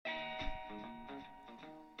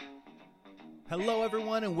Hello,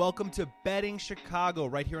 everyone, and welcome to Betting Chicago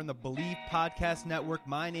right here on the Believe Podcast Network.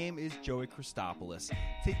 My name is Joey Christopoulos.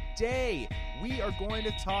 Today, we are going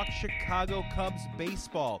to talk Chicago Cubs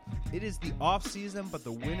baseball. It is the off-season, but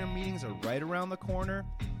the winter meetings are right around the corner.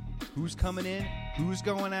 Who's coming in? Who's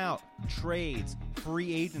going out? Trades,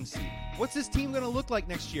 free agency. What's this team going to look like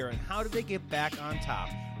next year, and how do they get back on top?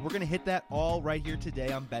 We're going to hit that all right here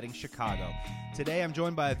today on Betting Chicago. Today, I'm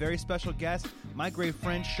joined by a very special guest, my great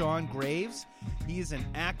friend Sean Graves. He is an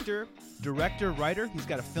actor, director, writer. He's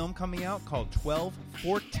got a film coming out called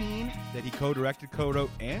 1214 that he co-directed, co-wrote,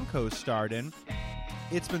 and co-starred in.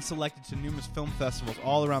 It's been selected to numerous film festivals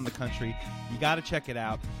all around the country. You got to check it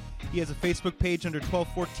out. He has a Facebook page under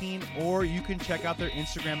 1214, or you can check out their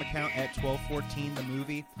Instagram account at 1214 the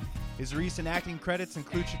movie. His recent acting credits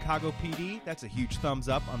include Chicago PD. That's a huge thumbs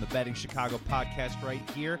up on the Betting Chicago podcast right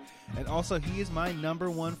here. And also, he is my number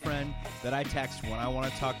one friend that I text when I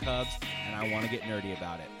want to talk Cubs and I want to get nerdy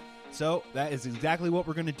about it. So that is exactly what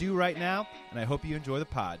we're going to do right now, and I hope you enjoy the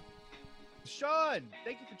pod. Sean,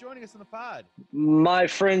 thank you for joining us on the pod. My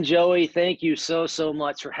friend Joey, thank you so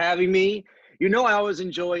much for having me. You know I always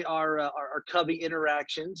enjoy our Cubby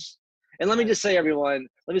interactions. And let me say, everyone,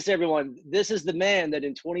 this is the man that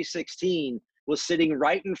in 2016 was sitting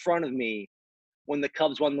right in front of me when the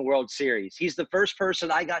Cubs won the World Series. He's the first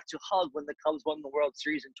person I got to hug when the Cubs won the World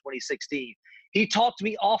Series in 2016. He talked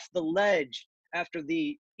me off the ledge after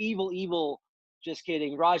the evil, just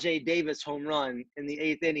kidding, Rajay Davis home run in the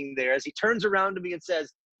 8th inning there, as he turns around to me and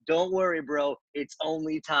says, "Don't worry, bro, it's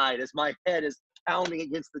only tied," as my head is pounding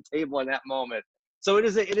against the table in that moment. So it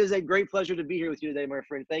is a great pleasure to be here with you today, my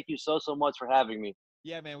friend. Thank you so much for having me.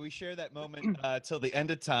 Yeah, man, we share that moment till the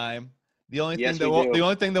end of time. The only Yes, thing we do. the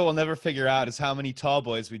only thing that we'll never figure out is how many tall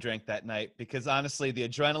boys we drank that night, because honestly, the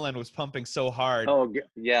adrenaline was pumping so hard. Oh,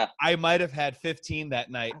 yeah. I might have had 15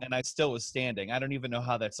 that night, and I still was standing. I don't even know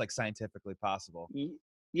how that's like scientifically possible.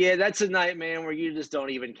 Yeah, that's a night, man, where you just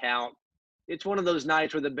don't even count. It's one of those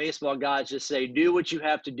nights where the baseball gods just say, "Do what you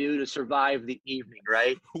have to do to survive the evening,"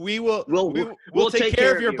 right? We'll take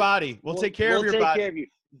care of your body. We'll take care of your body. We'll take care of you.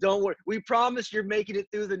 Don't worry. We promise you're making it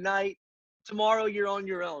through the night. Tomorrow you're on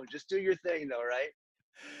your own. Just do your thing, though, right?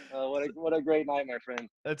 What a great night, my friend.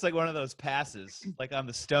 It's like one of those passes, like on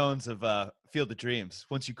the Stones of Field of Dreams.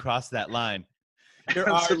 Once you cross that line, you're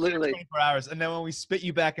Absolutely 24 hours, and then when we spit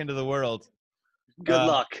you back into the world, good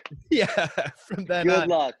luck. Yeah, from then on. Good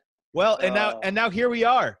luck. Well, and now here we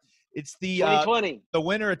are. It's the 2020. The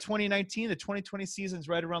winter of 2019. The 2020 season's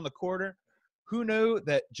right around the corner. Who knew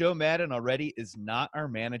that Joe Maddon already is not our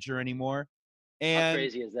manager anymore? And how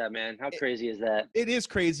crazy is that, man? How crazy is that? It is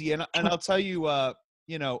crazy, and I'll tell you,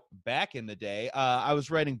 back in the day, I was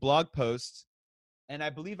writing blog posts, and I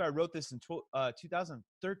believe I wrote this in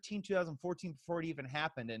 2013, 2014, before it even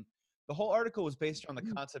happened, and the whole article was based on the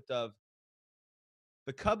concept of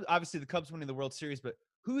the Cubs. Obviously, the Cubs winning the World Series, but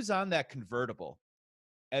who's on that convertible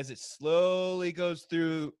as it slowly goes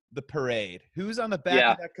through the parade? Who's on the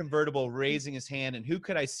back of that convertible raising his hand, and who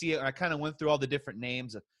could I see it? And I kind of went through all the different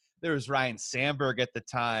names. There was Ryan Sandberg at the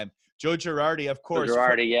time. Joe Girardi, of course.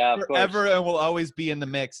 Forever and will always be in the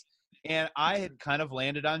mix. And I had kind of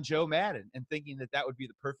landed on Joe Maddon and thinking that would be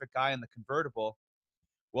the perfect guy in the convertible.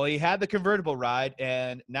 Well, he had the convertible ride,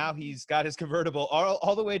 and now he's got his convertible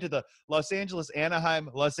all the way to the Los Angeles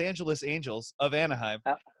Angels of Anaheim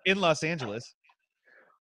in Los Angeles.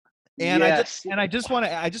 And yes. I just want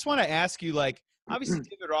to ask you, like, obviously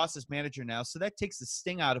David Ross is manager now, so that takes the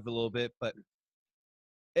sting out of it a little bit. But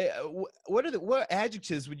what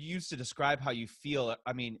adjectives would you use to describe how you feel?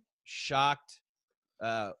 I mean, shocked.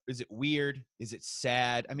 Is it weird? Is it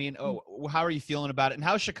sad? I mean, how are you feeling about it? And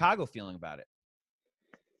how's Chicago feeling about it?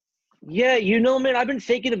 Yeah, man, I've been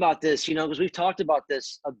thinking about this, because we've talked about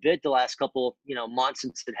this a bit the last couple, months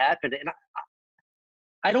since it happened. And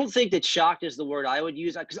I don't think that shocked is the word I would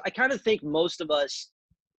use, because I kind of think most of us,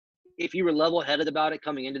 if you were level-headed about it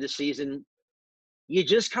coming into the season, you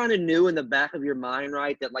just kind of knew in the back of your mind,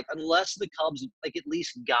 right, that, like, unless the Cubs, like, at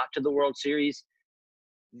least got to the World Series,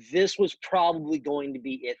 this was probably going to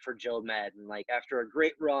be it for Joe Maddon. Like, after a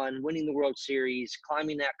great run, winning the World Series,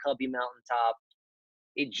 climbing that Cubby mountaintop,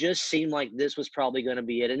 it just seemed like this was probably going to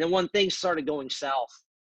be it. And then when things started going south,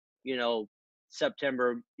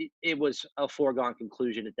 September, it was a foregone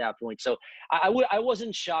conclusion at that point. So I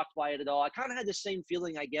wasn't shocked by it at all. I kind of had the same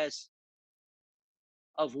feeling, I guess,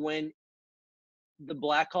 of when the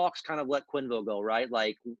Blackhawks kind of let Quenneville go, right?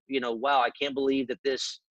 Like, wow, I can't believe that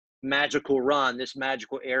this magical run, this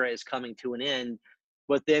magical era is coming to an end.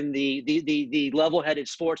 But then the level-headed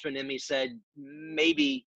sportsman in me said,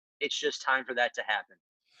 maybe it's just time for that to happen.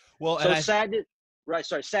 Well, so and Right.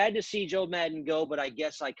 Sorry. Sad to see Joe Madden go, but I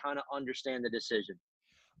guess I kind of understand the decision.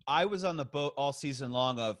 I was on the boat all season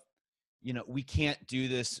long of, we can't do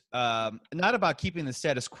this. Not about keeping the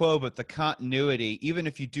status quo, but the continuity. Even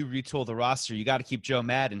if you do retool the roster, you got to keep Joe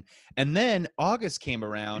Madden. And then August came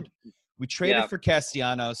around. We traded Yeah. for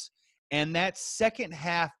Castellanos, and that second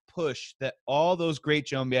half push that all those great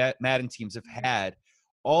Joe Madden teams have had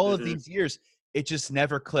all of Mm-hmm. these years, it just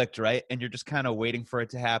never clicked, right? And you're just kind of waiting for it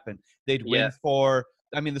to happen. They'd Yeah. win 4.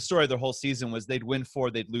 I mean, the story of their whole season was they'd win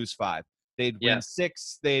 4, they'd lose 5. They'd Yeah. win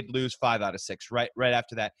 6, they'd lose 5 out of 6, right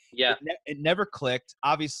after that. Yeah. It never clicked.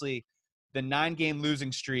 Obviously, the 9-game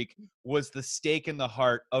losing streak was the stake in the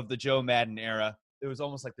heart of the Joe Madden era. It was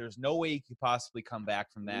almost like there's no way he could possibly come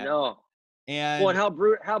back from that. No. And Well,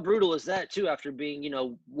 and how brutal is that too? After being,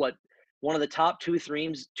 one of the top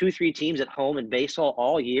 2-3 teams at home in baseball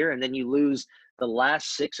all year, and then you lose the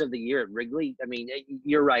last 6 of the year at Wrigley. I mean,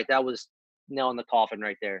 you're right. That was nail in the coffin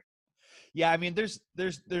right there. yeah, I mean, there's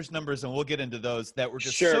numbers, and we'll get into those that were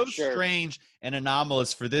just Sure. strange and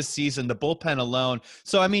anomalous for this season, the bullpen alone.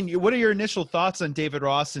 So, I mean, what are your initial thoughts on David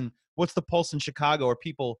Ross, and what's the pulse in Chicago? Are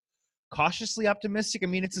people cautiously optimistic? I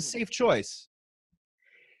mean, it's a safe choice.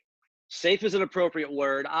 Safe is an appropriate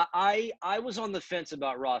word. I was on the fence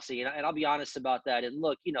about Rossi, and I'll be honest about that. And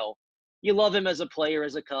look, you love him as a player,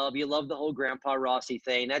 as a Cub. You love the whole Grandpa Rossi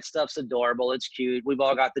thing. That stuff's adorable. It's cute. We've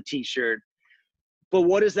all got the T-shirt. But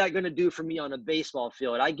what is that going to do for me on a baseball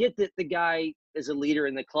field? I get that the guy is a leader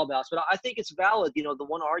in the clubhouse, but I think it's valid. The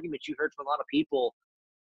one argument you heard from a lot of people,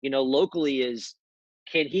 locally is,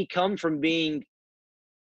 can he come from being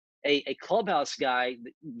a clubhouse guy,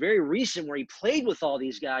 very recent, where he played with all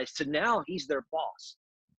these guys, to now he's their boss,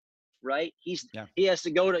 right? He has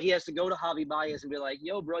to go to Javi Baez and be like,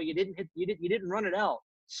 "Yo, bro, you didn't run it out.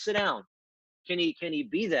 Sit down." Can he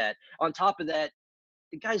be that? On top of that,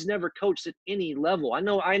 the guy's never coached at any level. I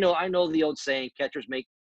know the old saying, catchers make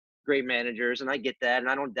great managers, and I get that,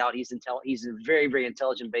 and I don't doubt he's a very, very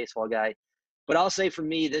intelligent baseball guy. But I'll say, for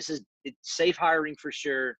me, it's safe hiring for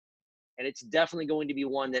sure. And it's definitely going to be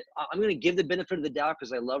one that I'm going to give the benefit of the doubt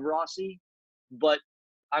because I love Rossi, but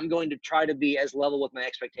I'm going to try to be as level with my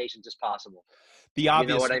expectations as possible. The obvious,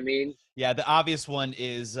 you know what I mean? Yeah, the obvious one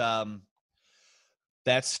is that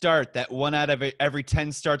one out of every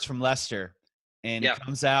 10 starts from Lester. And he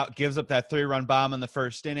comes out, gives up that 3-run bomb in the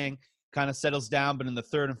first inning, kind of settles down, but in the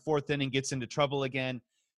third and fourth inning gets into trouble again.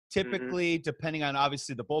 Typically, depending on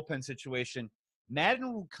obviously the bullpen situation,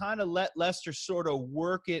 Madden will kind of let Lester sort of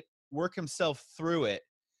work himself through it.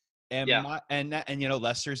 And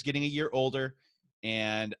Lester's getting a year older,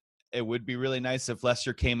 and it would be really nice if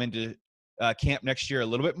Lester came into camp next year a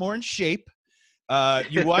little bit more in shape.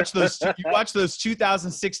 You watch those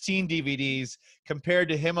 2016 DVDs compared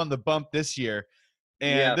to him on the bump this year,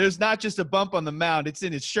 and there's not just a bump on the mound; it's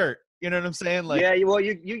in his shirt. You know what I'm saying? Like, yeah. Well,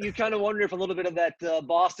 you kind of wonder if a little bit of that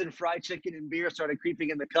Boston fried chicken and beer started creeping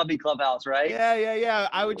in the Cubby clubhouse, right? Yeah.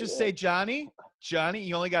 I would just say, Johnny,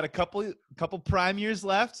 you only got a couple prime years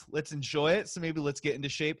left. Let's enjoy it. So maybe let's get into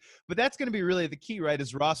shape. But that's going to be really the key, right?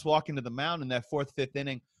 Is Ross walking to the mound in that 4th, 5th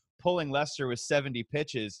inning, pulling Lester with 70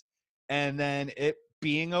 pitches, and then it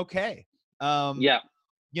being okay. We'll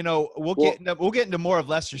get into more of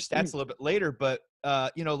Lester's stats a little bit later, but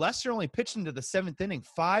Lester only pitched into the 7th inning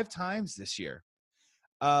 5 times this year.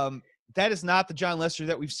 That is not the John Lester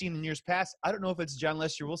that we've seen in years past. I don't know if it's John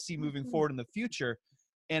Lester we'll see moving forward in the future.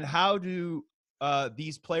 And how do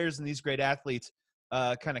these players and these great athletes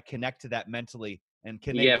kind of connect to that mentally, and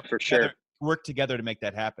can they work together to make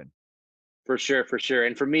that happen? For sure.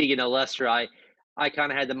 And for me, Lester, I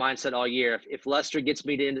kind of had the mindset all year. If Lester gets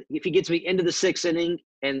me into the 6th inning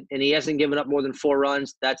and he hasn't given up more than 4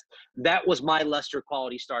 runs, that was my Lester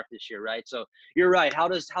quality start this year, right? So you're right. How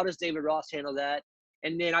does David Ross handle that?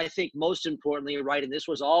 And then I think most importantly, right, and this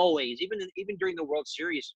was always, even during the World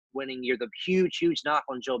Series winning year, the huge knock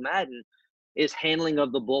on Joe Madden is handling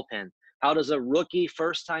of the bullpen. How does a rookie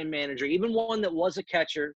first-time manager, even one that was a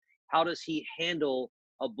catcher, how does he handle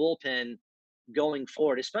a bullpen going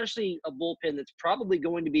forward, especially a bullpen that's probably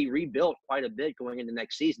going to be rebuilt quite a bit going into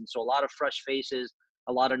next season? So a lot of fresh faces,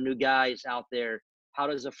 a lot of new guys out there. How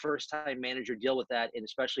does a first-time manager deal with that, and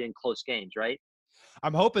especially in close games, right?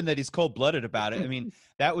 I'm hoping that he's cold-blooded about it. I mean,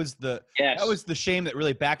 that was the shame that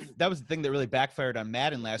really that was the thing that really backfired on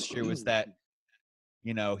Madden last year, was that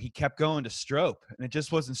he kept going to Strop, and it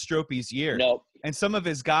just wasn't Stropey's year. Nope. And some of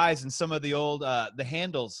his guys and some of the old the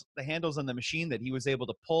handles on the machine that he was able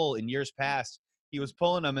to pull in years past, he was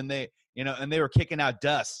pulling them, and they were kicking out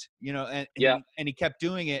dust, and he kept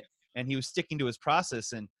doing it, and he was sticking to his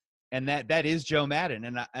process, and that is Joe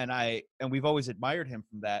Madden, and we've always admired him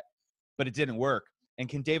from that. but it didn't work. And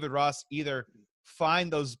can David Ross either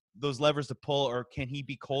find those levers to pull, or can he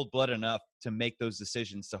be cold-blooded enough to make those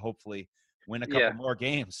decisions to hopefully win a couple Yeah. more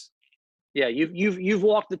games? Yeah, you've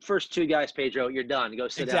walked the first two guys, Pedro. You're done. Go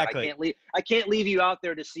sit down. Exactly. I can't leave you out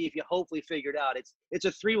there to see if you hopefully figured out. It's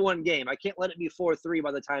a 3-1 game. I can't let it be 4-3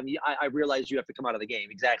 by the time I realize you have to come out of the game.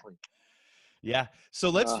 Exactly. Yeah. So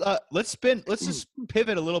let's just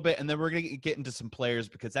pivot a little bit, and then we're gonna get into some players,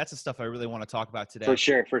 because that's the stuff I really want to talk about today. For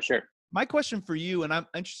sure. My question for you, and I'm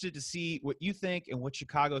interested to see what you think and what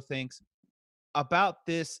Chicago thinks about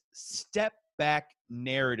this step back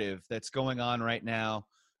narrative that's going on right now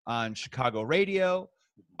on Chicago radio.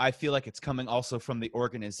 I feel like it's coming also from the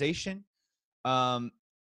organization. There's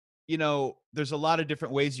a lot of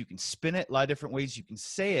different ways you can spin it, a lot of different ways you can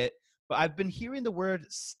say it, but I've been hearing the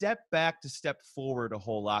word step back to step forward a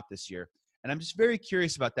whole lot this year. And I'm just very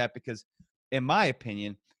curious about that, because in my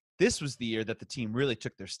opinion, this was the year that the team really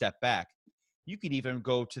took their step back. You could even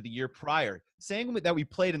go to the year prior. Saying that we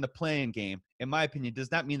played in the play-in game, in my opinion,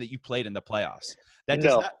 does not mean that you played in the playoffs. That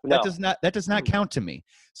does not count to me.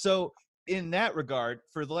 So in that regard,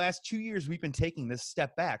 for the last 2 years, we've been taking this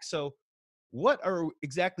step back. So what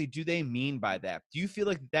exactly do they mean by that? Do you feel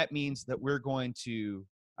like that means that we're going to,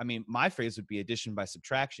 I mean, my phrase would be addition by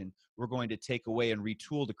subtraction. We're going to take away and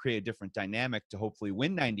retool to create a different dynamic to hopefully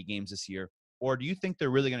win 90 games this year? Or do you think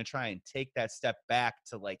they're really going to try and take that step back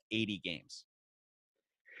to like 80 games?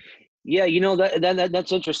 Yeah,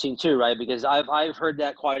 that's interesting too, right? Because I've heard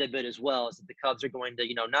that quite a bit as well. Is that the Cubs are going to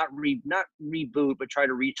not reboot, but try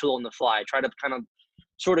to retool on the fly, try to kind of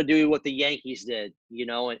sort of do what the Yankees did,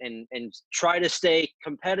 and try to stay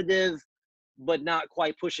competitive, but not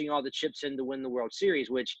quite pushing all the chips in to win the World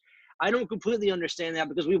Series. Which I don't completely understand that,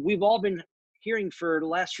 because we've all been hearing for the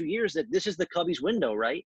last few years that this is the Cubbies' window,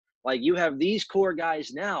 right? Like, you have these core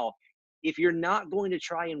guys now. If you're not going to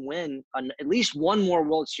try and win at least one more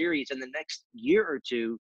World Series in the next year or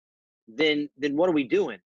two, then what are we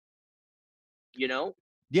doing?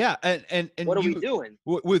 Yeah, and what are we doing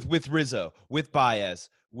with Rizzo, with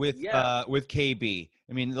Baez, with KB?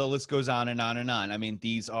 I mean, the list goes on and on and on. I mean,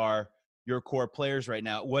 these are your core players right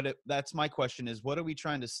now. That's my question is, what are we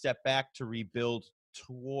trying to step back to rebuild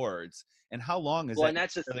towards, and how long is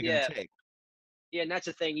that really going to take? Yeah, and that's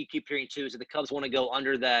the thing you keep hearing too, is that the Cubs want to go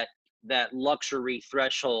under that luxury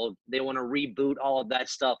threshold. They want to reboot all of that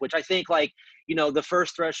stuff, which I think, like, the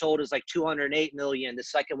first threshold is like 208 million. The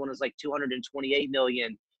second one is like 228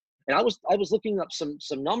 million. And I was looking up some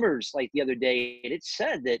numbers like the other day, and it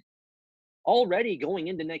said that already going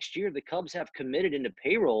into next year, the Cubs have committed into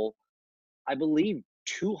payroll, I believe,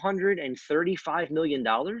 $235 million.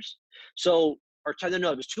 So,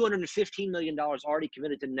 no, it was $215 million already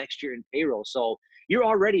committed to next year in payroll. So you're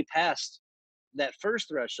already past that first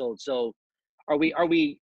threshold. So are we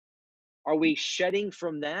shedding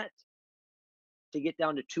from that to get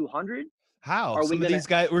down to 200? How? Some of these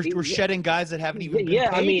guys, we're shedding guys that haven't even been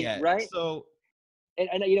paid yet. Right? So,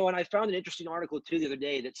 and I found an interesting article too the other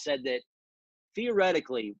day that said that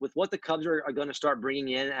theoretically, with what the Cubs are going to start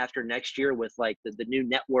bringing in after next year, with like the new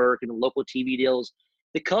network and the local TV deals,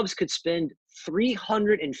 the Cubs could spend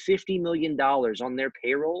 $350 million on their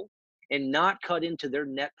payroll and not cut into their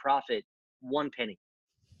net profit one penny.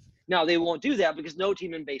 Now, they won't do that because no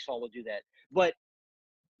team in baseball will do that. But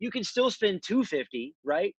you can still spend $250,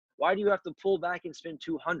 right? Why do you have to pull back and spend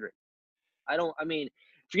 $200?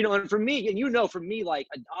 And for me, and for me, like,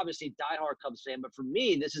 obviously diehard Cubs fan, but for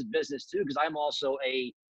me, this is business too, because I'm also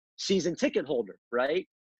a season ticket holder, right?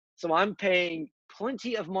 So I'm paying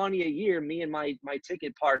plenty of money a year, me and my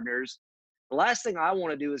ticket partners. The last thing I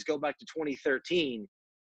want to do is go back to 2013,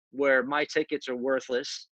 where my tickets are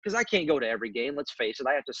worthless, because I can't go to every game. Let's face it,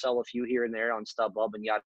 I have to sell a few here and there on StubHub and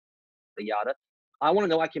yada yada. I want to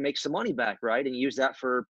know I can make some money back, right, and use that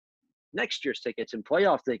for next year's tickets and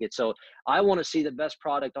playoff tickets. So I want to see the best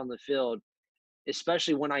product on the field,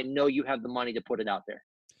 especially when I know you have the money to put it out there.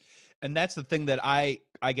 And that's the thing that I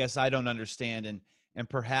guess I don't understand, and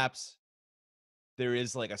perhaps there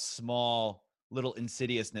is like a small little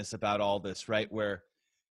insidiousness about all this, right? Where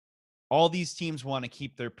all these teams want to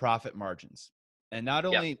keep their profit margins. And not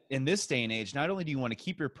only in this day and age, not only do you want to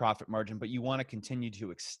keep your profit margin, but you want to continue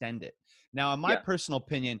to extend it. Now, in my personal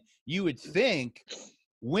opinion, you would think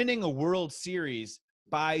winning a World Series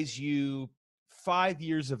buys you 5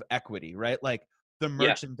 years of equity, right? Like the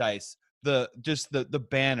merchandise, the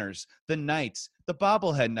banners, the nights, the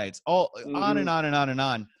bobblehead nights, all on and on and on and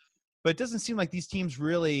on. But it doesn't seem like these teams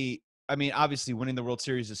really, I mean, obviously winning the World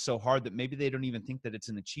Series is so hard that maybe they don't even think that it's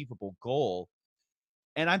an achievable goal.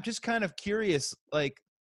 And I'm just kind of curious, like,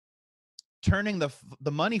 turning the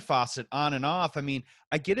money faucet on and off. I mean,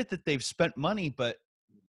 I get it that they've spent money, but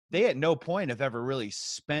they at no point have ever really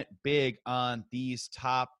spent big on these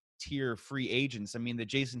top tier free agents. I mean, the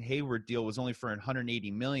Jason Hayward deal was only for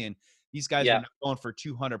 180 million. These guys are Yeah. now going for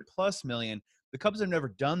 200 plus million. The Cubs have never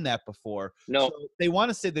done that before. No. So they want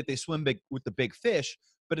to say that they swim big with the big fish,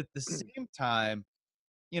 but at the same time,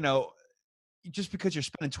 you know, just because you're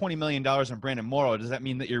spending $20 million on Brandon Morrow, does that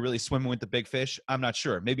mean that you're really swimming with the big fish? I'm not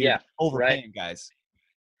sure. Maybe you're Yeah. Right. overpaying guys.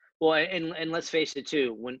 Well, and let's face it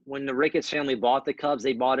too. When the Ricketts family bought the Cubs,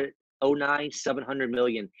 they bought it '09 $700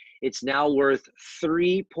 million. It's now worth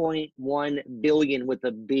 3.1 billion with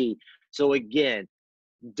a B. So again,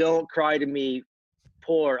 don't cry to me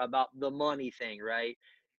poor about the money thing, right?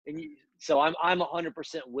 So I'm 100%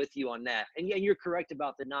 with you on that. And yeah, you're correct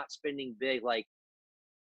about the not spending big. Like,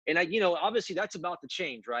 and obviously that's about to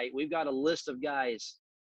change, right? We've got a list of guys,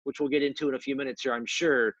 which we'll get into in a few minutes here, I'm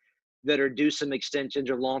sure, that are due some extensions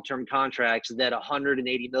or long-term contracts that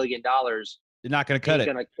 $180 million You're not going to cut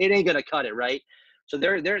it. Ain't gonna cut it, right? So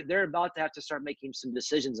they're about to have to start making some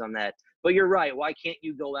decisions on that. But you're right. Why can't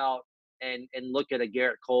you go out and look at a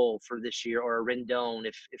Garrett Cole for this year or a Rendon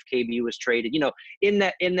if KB was traded? In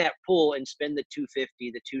that pool and spend the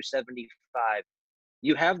 250, the 275.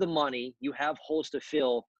 You have the money. You have holes to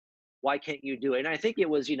fill. Why can't you do it? And I think it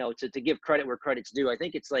was, to give credit where credit's due. I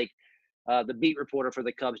think it's like the beat reporter for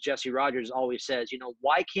the Cubs, Jesse Rogers, always says,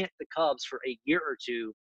 why can't the Cubs for a year or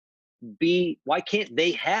two why can't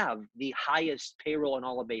they have the highest payroll in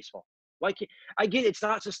all of baseball? Why can't I get it's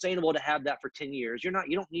not sustainable to have that for 10 years. You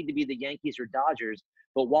don't need to be the Yankees or Dodgers,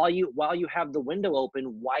 but while you have the window open,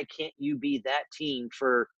 why can't you be that team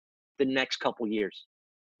for the next couple years?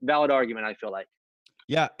 Valid argument, I feel like.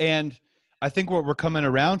 Yeah, and I think what we're coming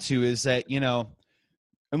around to is that,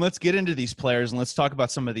 and let's get into these players and let's talk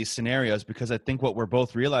about some of these scenarios, because I think what we're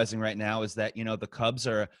both realizing right now is that, the Cubs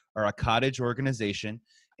are a cottage organization,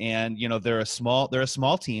 and, they're a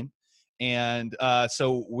small team. And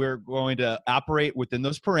so we're going to operate within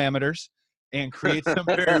those parameters and create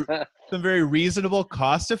some very reasonable,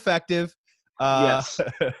 cost-effective Yes.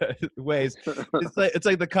 ways. It's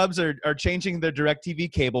like the Cubs are changing their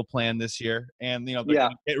DirecTV cable plan this year, and they're going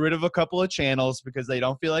to get rid of a couple of channels because they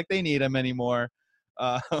don't feel like they need them anymore.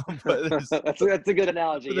 But that's a good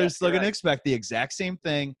analogy. They're still going to expect the exact same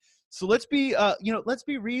thing. So let's be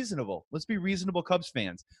reasonable. Let's be reasonable Cubs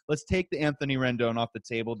fans. Let's take the Anthony Rendon off the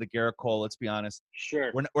table, the Garrett Cole. Let's be honest.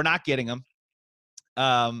 Sure. We're not getting them.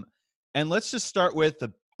 And let's just start with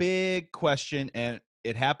the big question. And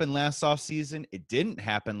it happened last offseason. It didn't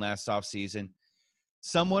happen last offseason.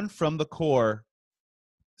 Someone from the core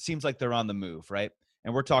seems like they're on the move, right?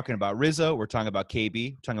 And we're talking about Rizzo. We're talking about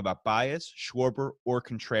KB. We're talking about Baez, Schwarber, or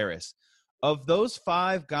Contreras. Of those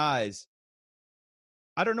five guys,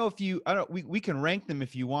 I don't know if we can rank them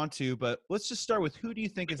if you want to, but let's just start with who do you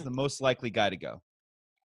think is the most likely guy to go?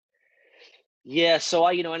 Yeah, so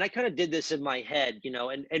and I kind of did this in my head,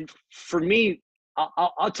 and for me,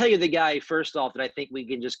 I'll tell you the guy first off that I think we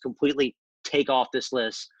can just completely take off this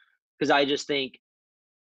list, because I just think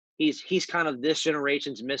he's kind of this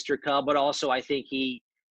generation's Mr. Cub, but also I think he,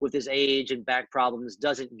 with his age and back problems,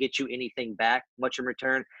 doesn't get you anything back much in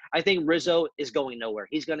return. I think Rizzo is going nowhere.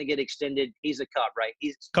 He's going to get extended. He's a Cub, right?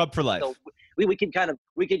 He's Cub for life. So we can kind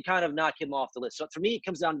of knock him off the list. So for me, it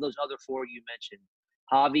comes down to those other four you mentioned: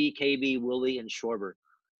 Javi, KB, Willie, and Schwarber.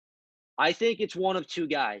 I think it's one of two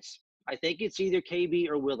guys. I think it's either KB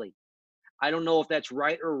or Willie. I don't know if that's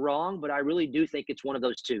right or wrong, but I really do think it's one of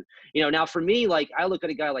those two. Now for me, like I look at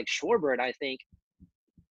a guy like Schwarber and I think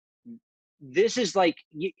this is like,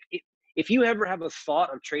 if you ever have a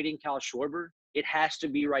thought of trading Kyle Schwarber, it has to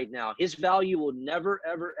be right now. His value will never,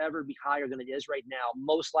 ever, ever be higher than it is right now,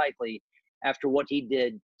 most likely after what he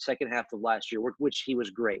did second half of last year, which he was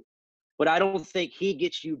great. But I don't think he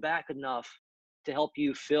gets you back enough to help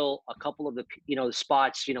you fill a couple of the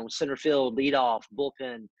spots, center field, leadoff,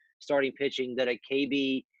 bullpen, starting pitching, that a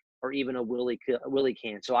KB or even a Willie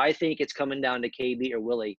can. So I think it's coming down to KB or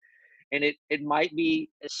Willie. And it might be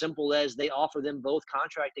as simple as they offer them both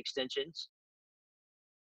contract extensions,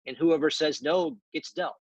 and whoever says no gets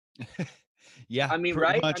dealt. Yeah, I mean,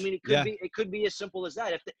 right? much. I mean, Yeah. it could be as simple as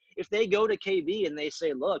that. If they go to KB and they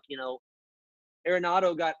say, look,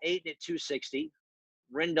 Arenado got 8 at 260.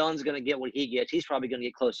 Rendon's going to get what he gets. He's probably going to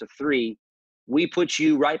get close to 3. We put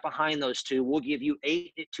you right behind those two. We'll give you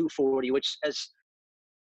 8 at 240, which, as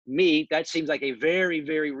me, that seems like a very,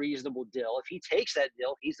 very reasonable deal. If he takes that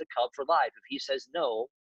deal, he's a Cub for life. If he says no,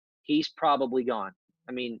 he's probably gone.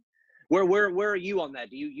 I mean, where are you on that?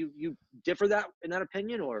 Do you differ in that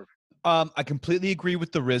opinion, or? I completely agree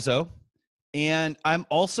with the Rizzo. And I'm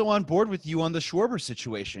also on board with you on the Schwarber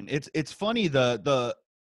situation. It's funny, the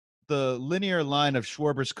linear line of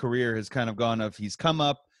Schwarber's career has kind of gone of he's come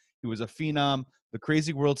up, he was a phenom, the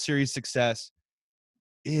crazy World Series success.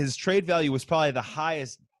 His trade value was probably the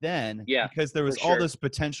highest then Yeah, because there for was all sure. this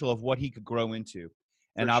potential of what he could grow into. For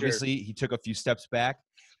And sure. obviously he took a few steps back.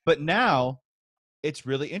 But now it's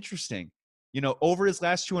really interesting. Over his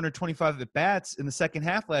last 225 at bats in the second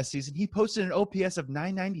half last season, he posted an OPS of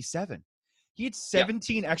 997. He had Yeah.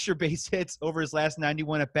 17 extra base hits over his last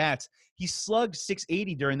 91 at bats. He slugged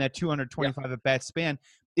 680 during that 225 at bat span.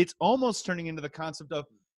 It's almost turning into the concept of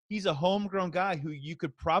he's a homegrown guy who you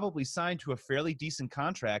could probably sign to a fairly decent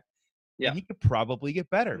contract, Yeah. and he could probably get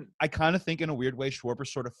better. I kind of think in a weird way Schwarber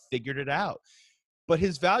sort of figured it out, but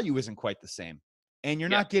his value isn't quite the same. And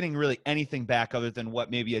you're Yeah. not getting really anything back other than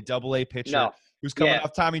what maybe a double-A pitcher No. who's coming Yeah.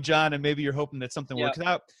 off Tommy John, and maybe you're hoping that something Yeah. works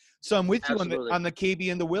out. So I'm with you Absolutely. on the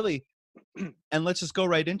KB and the Willie, and let's just go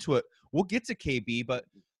right into it. We'll get to KB, but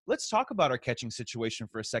let's talk about our catching situation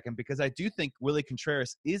for a second, because I do think Willie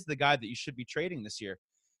Contreras is the guy that you should be trading this year.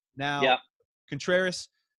 Now, Yeah. Contreras,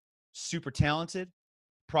 super talented,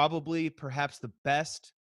 probably perhaps the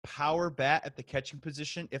best power bat at the catching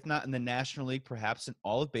position, if not in the National League, perhaps in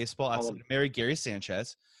all of baseball, outside of Mary Gary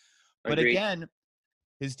Sanchez. But Agreed. again,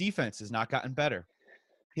 his defense has not gotten better.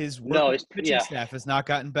 His work No, with it's the pitching yeah. staff has not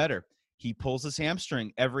gotten better. He pulls his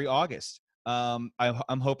hamstring every August. I'm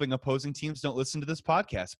hoping opposing teams don't listen to this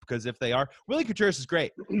podcast, because if they are, Willie Contreras is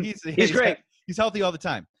great. He's great. He's healthy all the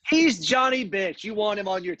time. He's Johnny Bench. You want him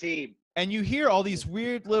on your team. And you hear all these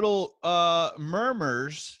weird little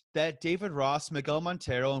murmurs that David Ross, Miguel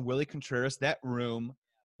Montero, and Willie Contreras, that room,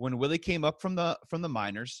 when Willie came up from the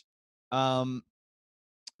minors,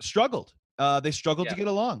 struggled. They struggled to get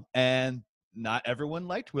along, and not everyone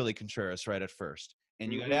liked Willie Contreras right at first.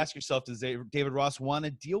 And you got to ask yourself, does David Ross want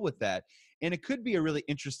to deal with that? And it could be a really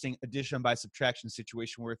interesting addition by subtraction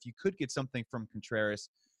situation where if you could get something from Contreras,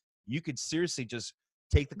 you could seriously just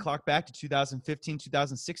take the clock back to 2015,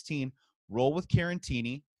 2016, roll with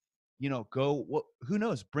Carantini, who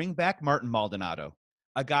knows, bring back Martin Maldonado,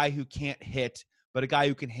 a guy who can't hit, but a guy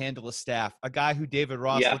who can handle a staff, a guy who David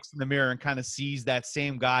Ross looks in the mirror and kind of sees that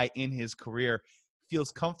same guy in his career,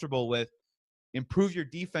 feels comfortable with. Improve your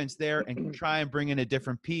defense there and try and bring in a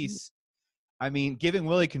different piece. I mean, giving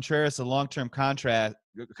Willie Contreras a long-term contract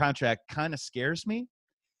kind of scares me,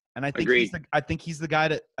 and I think he's the guy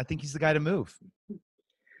to move.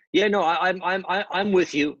 Yeah, no, I'm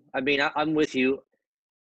with you. I mean, I'm with you.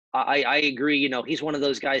 I agree. He's one of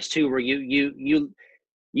those guys too, where you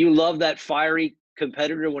love that fiery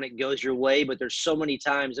competitor when it goes your way, but there's so many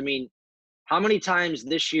times. I mean, how many times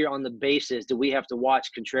this year on the bases do we have to watch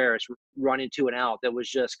Contreras run into an out that was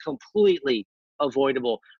just completely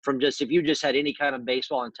avoidable from just, if you just had any kind of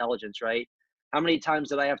baseball intelligence, right? How many times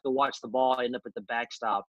did I have to watch the ball end up at the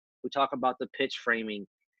backstop? We talk about the pitch framing.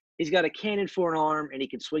 He's got a cannon for an arm and he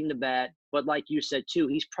can swing the bat. But like you said too,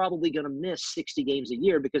 he's probably going to miss 60 games a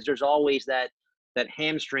year because there's always that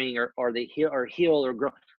hamstring or the heel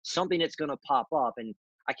or something that's going to pop up. And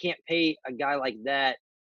I can't pay a guy like that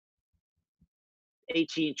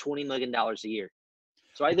 $18-20 million a year.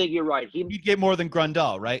 So I think you're right. He'd get more than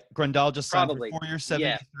Grandal, right? Grandal just signed probably for 4 years,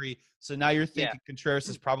 73. Yeah. So now you're thinking Contreras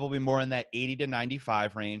is probably more in that 80 to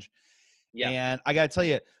 95 range. Yeah. And I got to tell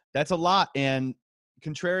you, that's a lot. And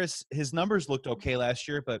Contreras, his numbers looked okay last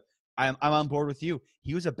year, but I'm on board with you.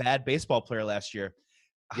 He was a bad baseball player last year.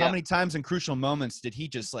 How many times in crucial moments did he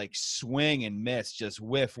just like swing and miss, just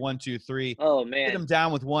whiff 1, 2, 3? Oh man, hit him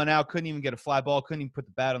down with one out, couldn't even get a fly ball, couldn't even put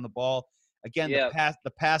the bat on the ball. Again,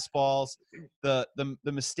 the pass balls, the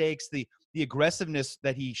mistakes, the aggressiveness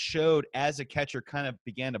that he showed as a catcher kind of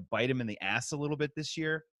began to bite him in the ass a little bit this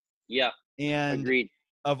year. Yeah, and agreed.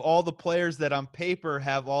 Of all the players that on paper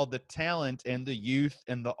have all the talent and the youth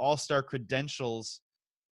and the all-star credentials,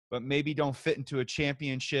 but maybe don't fit into a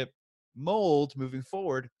championship mold moving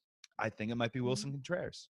forward, I think it might be Wilson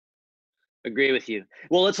Contreras. Agree with you.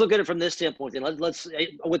 Well, let's look at it from this standpoint. Then let's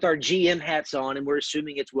with our GM hats on, and we're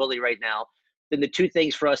assuming it's Willie right now. Then the two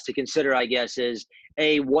things for us to consider, I guess, is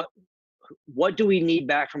A, what do we need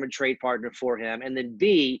back from a trade partner for him, and then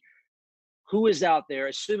B, who is out there?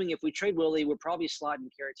 Assuming if we trade Willie, we're probably slotting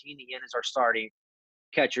Caratini in as our starting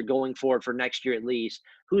catcher going forward for next year at least.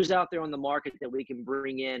 Who's out there on the market that we can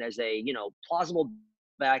bring in as a plausible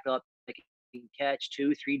backup that can catch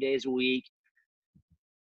 2-3 days a week?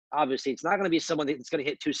 Obviously, it's not going to be someone that's going to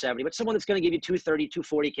hit 270, but someone that's going to give you 230,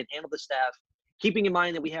 240, can handle the staff. Keeping in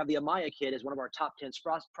mind that we have the Amaya kid as one of our top 10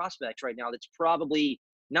 prospects right now that's probably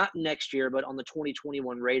not next year, but on the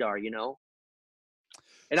 2021 radar, And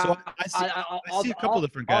so I see a couple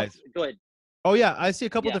different guys. Go ahead. Oh yeah, I see a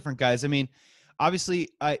couple Yeah. different guys. I mean, obviously,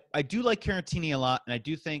 I do like Caratini a lot, and I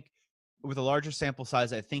do think with a larger sample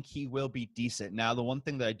size, I think he will be decent. Now, the one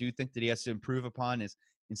thing that I do think that he has to improve upon is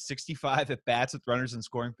in 65 at bats with runners in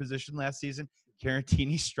scoring position last season,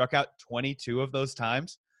 Caratini struck out 22 of those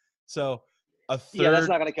times. So a Yeah, that's third.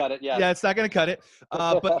 not going to cut it. Yeah. Yeah, it's not going to cut it.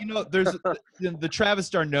 But there's the Travis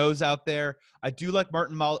d'Arnaud's out there. I do like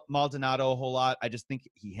Martin Maldonado a whole lot. I just think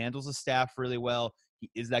he handles the staff really well. He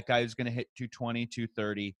is that guy who's going to hit 220,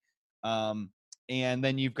 230. And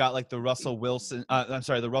then you've got like the Russell Wilson.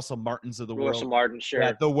 The Russell Martins of the Russell world. Martin, Yeah,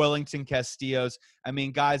 sure. the Wellington Castillos. I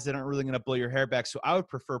mean, guys that aren't really going to blow your hair back. So I would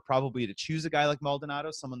prefer probably to choose a guy like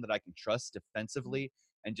Maldonado, someone that I can trust defensively,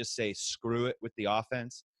 and just say screw it with the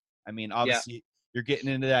offense. I mean, Yeah. obviously you're getting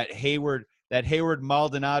into that Hayward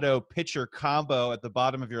Maldonado pitcher combo at the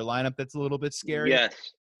bottom of your lineup. That's a little bit scary. Yes.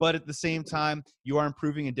 But at the same time, you are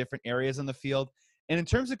improving in different areas on the field. And in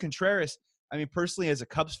terms of Contreras, I mean, personally, as a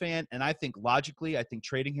Cubs fan, and I think logically, I think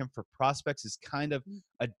trading him for prospects is kind of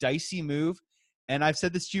a dicey move. And I've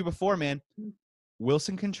said this to you before, man.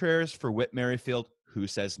 Wilson Contreras for Whit Merrifield, who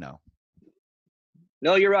says no?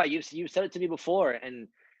 No, you're right. You said it to me before, and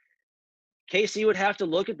KC would have to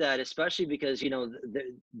look at that, especially because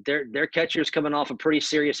their catcher's coming off a pretty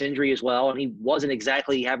serious injury as well, and he wasn't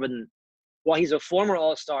exactly having. While he's a former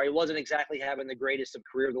All-Star, he wasn't exactly having the greatest of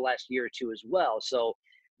career the last year or two as well. So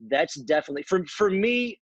that's definitely for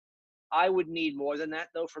me. I would need more than that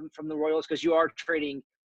though from the Royals, because you're trading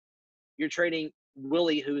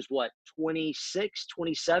Willie, who's what, 26,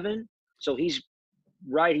 27. So he's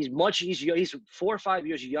 4 or 5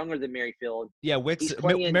 years younger than Merrifield. Yeah,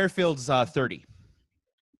 Merrifield's 30.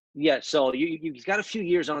 Yeah, so you've got a few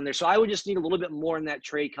years on there. So I would just need a little bit more in that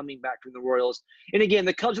trade coming back from the Royals. And again,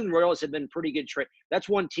 the Cubs and the Royals have been pretty good trade. That's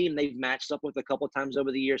one team they've matched up with a couple of times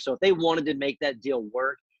over the years. So if they wanted to make that deal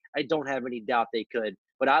work, I don't have any doubt they could.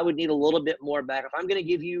 But I would need a little bit more back. If I'm going to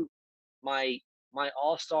give you my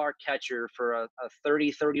all-star catcher for a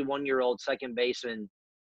 30, 31-year-old second baseman,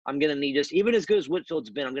 I'm going to need, just even as good as Whitfield's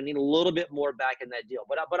been, I'm going to need a little bit more back in that deal.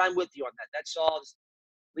 But I'm with you on that. That solves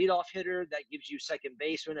leadoff hitter. That gives you second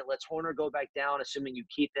baseman. It lets Horner go back down, assuming you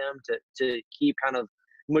keep him to keep kind of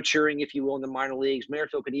maturing, if you will, in the minor leagues.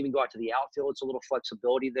 Merrifield could even go out to the outfield. It's a little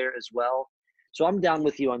flexibility there as well. So I'm down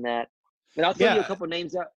with you on that. And I'll throw you a couple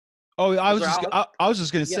names out. Oh, I was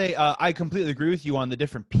just going to say, I completely agree with you on the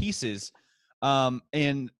different pieces.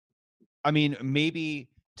 And I mean, maybe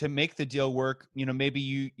to make the deal work, maybe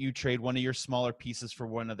you trade one of your smaller pieces for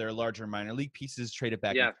one of their larger minor league pieces, trade it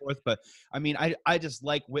back and forth. But I mean, I just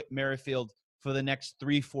like Whit Merrifield for the next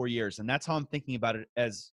 3-4 years. And that's how I'm thinking about it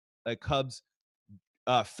as a Cubs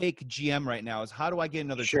fake GM right now, is how do I get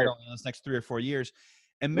another title in those next 3 or 4 years?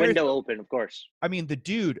 And window open, of course. I mean, the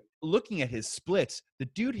dude, looking at his splits, the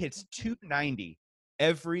dude hits 290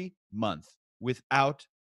 every month without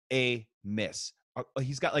a miss.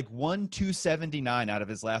 He's got like 279 out of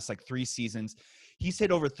his last like 3 seasons. He's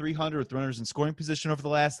hit over 300 with runners in scoring position over the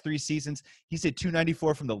last 3 seasons. He's hit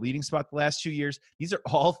 294 from the leading spot the last 2 years. These are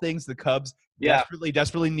all things the Cubs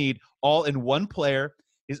desperately need, all in one player.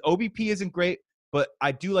 His OBP isn't great, but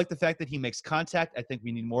I do like the fact that he makes contact. I think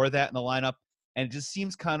we need more of that in the lineup. And it just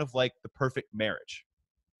seems kind of like the perfect marriage.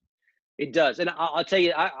 It does. And I'll tell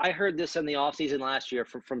you, I heard this in the offseason last year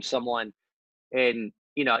from someone, and,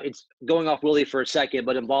 it's going off Willie for a second,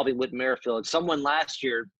 but involving Whit Merrifield. Someone last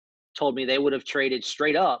year told me they would have traded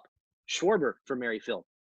straight up Schwarber for Merrifield.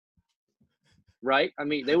 Right? I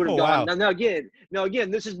mean, they would have gone. Wow. Now,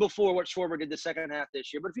 again, this is before what Schwarber did the second half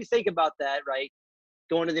this year. But if you think about that, right,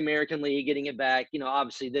 going to the American League, getting it back,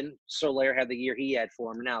 obviously then Soler had the year he had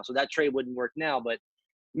for him now. So that trade wouldn't work now. But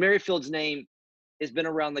Merrifield's name has been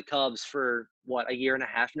around the Cubs for, a year and a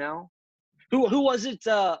half now? Who was it?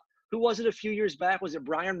 Who was it a few years back? Was it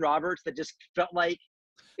Brian Roberts that just felt like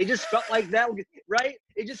 – it just felt like that, right?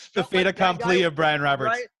 It just felt the fait accompli of Brian Roberts.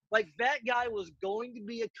 Right? Like that guy was going to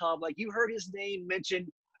be a Cub. Like you heard his name mentioned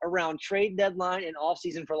around trade deadline and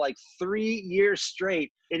offseason for like 3 years straight,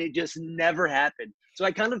 and it just never happened. So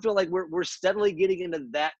I kind of feel like we're steadily getting into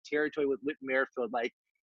that territory with Whit Merrifield. Like,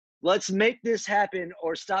 let's make this happen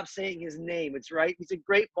or stop saying his name. It's right. He's a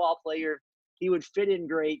great ball player. He would fit in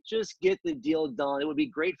great. Just get the deal done. It would be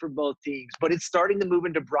great for both teams. But it's starting to move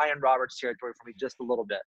into Brian Roberts territory for me just a little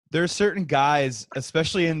bit. There are certain guys,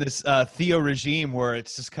 especially in this Theo regime, where it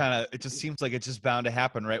just seems like it's just bound to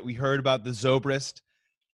happen, right? We heard about the Zobrist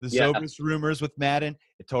rumors with Madden.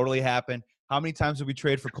 It totally happened. How many times did we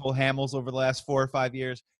trade for Cole Hamels over the last 4 or 5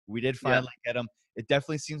 years? We did finally get him. It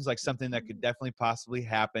definitely seems like something that could definitely possibly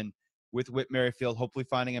happen with Whit Merrifield, hopefully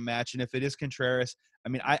finding a match. And if it is Contreras, I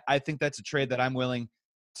mean, I think that's a trade that I'm willing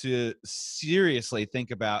to seriously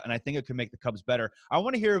think about, and I think it could make the Cubs better. I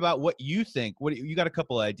want to hear about what you think. What you got? A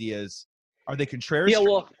couple of ideas. Are they Contreras?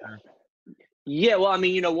 Yeah, well, I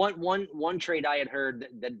mean, one trade I had heard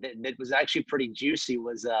that was actually pretty juicy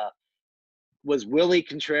was Willie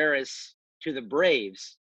Contreras to the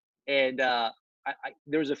Braves, and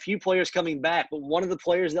there was a few players coming back, but one of the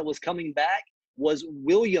players that was coming back was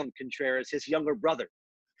William Contreras, his younger brother.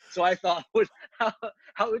 So I thought,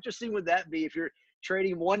 how interesting would that be if you're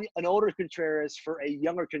trading an older Contreras for a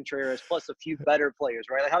younger Contreras plus a few better players,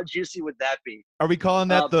 right? Like, how juicy would that be? Are we calling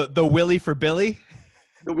that the Willie for Billy?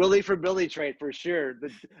 The Willie for Billy trade for sure.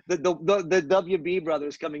 The WB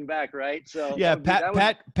brothers coming back, right? So yeah,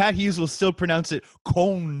 Pat Hughes will still pronounce it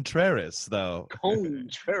Contreras though.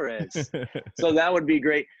 Contreras. So that would be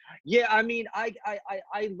great. Yeah, I mean,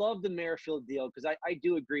 I love the Merrifield deal because I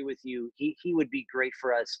do agree with you. He would be great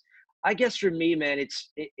for us. I guess for me, man,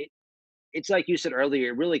 it's like you said earlier.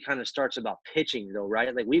 It really kind of starts about pitching, though,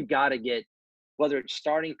 right? Like we've got to get, whether it's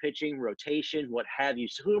starting pitching, rotation, what have you.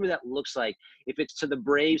 So whoever that looks like, if it's to the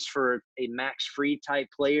Braves for a Max Fried type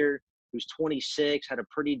player who's 26, had a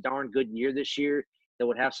pretty darn good year this year, that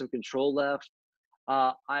would have some control left.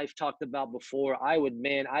 I've talked about before, I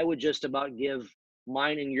would just about give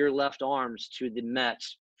mine and your left arms to the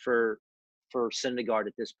Mets for Syndergaard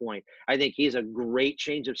at this point. I think he's a great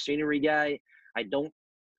change of scenery guy. I don't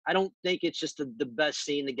think it's just the best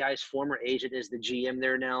seeing the guy's former agent is the GM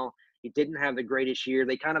there now. He didn't have the greatest year.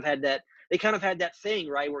 They kind of had that thing,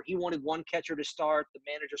 right, where he wanted one catcher to start. The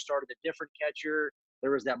manager started a different catcher. There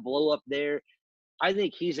was that blow up there. I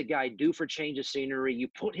think he's a guy due for change of scenery. You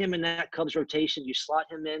put him in that Cubs rotation. You slot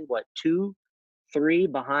him in, 2, 3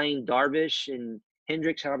 behind Darvish and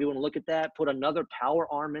Hendricks, however you want to look at that. Put another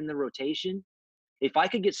power arm in the rotation. If I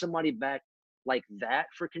could get somebody back like that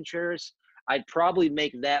for Contreras, I'd probably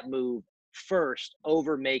make that move first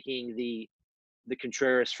over making the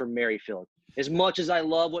Contreras from Merrifield. As much as I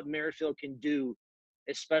love what Merrifield can do,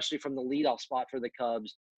 especially from the leadoff spot for the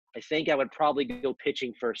Cubs, I think I would probably go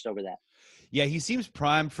pitching first over that. Yeah, he seems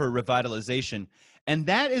primed for revitalization. And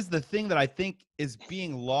that is the thing that I think is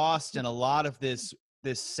being lost in a lot of this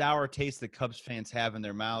sour taste that Cubs fans have in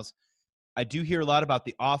their mouths. I do hear a lot about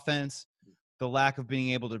the offense, the lack of being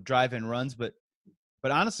able to drive in runs, but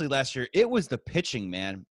honestly, last year, it was the pitching,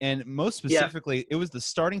 man. And most specifically, It was the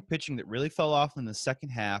starting pitching that really fell off in the second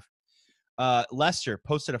half. Lester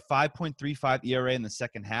posted a 5.35 ERA in the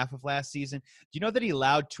second half of last season. Do you know that he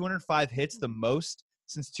allowed 205 hits, the most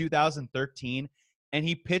since 2013? And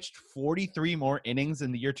he pitched 43 more innings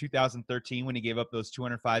in the year 2013 when he gave up those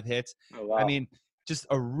 205 hits. Oh, wow. I mean, just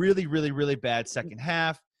a really, really, really bad second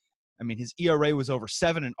half. I mean, his ERA was over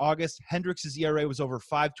 7 in August. Hendricks' ERA was over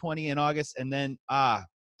 5.20 in August. And then,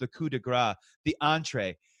 the coup de grace, the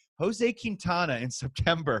entree. Jose Quintana in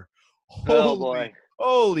September.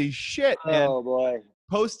 Holy shit, man. Oh, boy.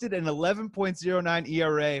 Posted an 11.09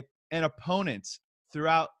 ERA, and opponents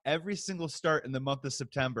throughout every single start in the month of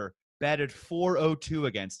September batted .402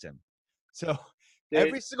 against him. So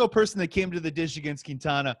every single person that came to the dish against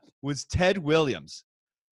Quintana was Ted Williams.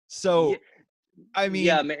 So, I mean,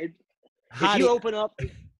 yeah, man. If you open up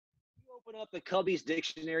the Cubbies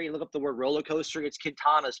dictionary and look up the word roller coaster, it's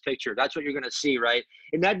Quintana's picture. That's what you're going to see, right?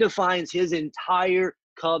 And that defines his entire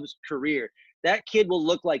Cubs career. That kid will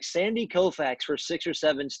look like Sandy Koufax for 6 or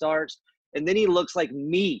 7 starts, and then he looks like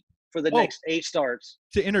me for the next 8 starts.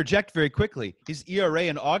 To interject very quickly, his ERA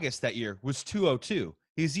in August that year was 2.02.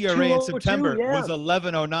 His ERA in September was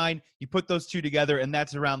 11.09. You put those two together, and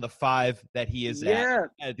that's around the 5 that he is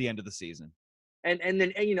at the end of the season. And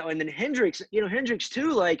then Hendricks, Hendricks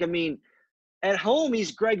too. Like, I mean, at home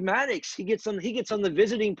he's Greg Maddux. He gets on the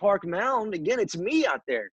visiting park mound. Again, it's me out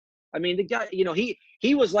there. I mean, the guy,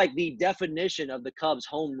 he was like the definition of the Cubs'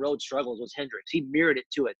 home road struggles was Hendricks. He mirrored it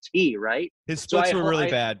to a T, right? His splits were really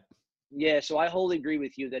bad. Yeah, so I wholly agree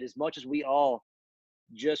with you that as much as we all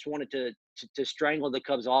just wanted to strangle the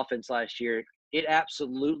Cubs' offense last year, it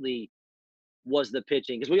absolutely was the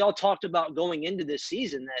pitching. Because we all talked about going into this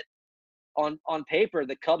season that on paper,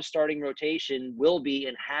 the Cubs starting rotation will be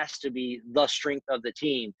and has to be the strength of the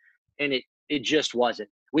team. And it just wasn't.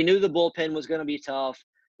 We knew the bullpen was going to be tough.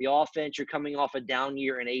 The offense, you're coming off a down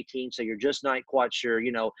year in 18, so you're just not quite sure.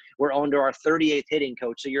 We're under our 38th hitting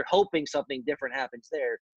coach, so you're hoping something different happens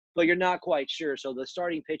there, but you're not quite sure. So the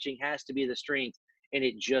starting pitching has to be the strength, and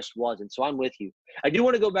it just wasn't. So I'm with you. I do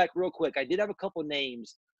want to go back real quick. I did have a couple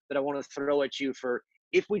names that I want to throw at you for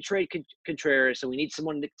if we trade Contreras and we need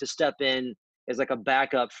someone to step in as like a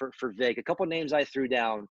backup for Vic. A couple names I threw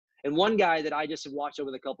down. And one guy that I just have watched over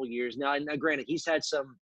the couple of years. Now, granted, he's had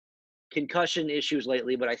some concussion issues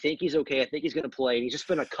lately, but I think he's okay. I think he's going to play. He's just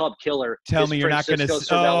been a Cub killer. Tell me you're not going to.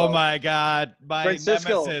 Oh my God, my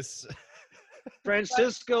nemesis.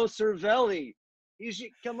 Francisco Cervelli.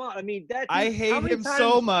 Come on. I mean, that. I hate him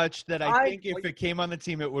so much that I think if it came on the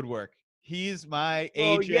team, it would work. He's my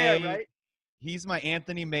AJ. Yeah, right? He's my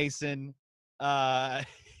Anthony Mason.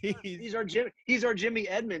 He's our Jimmy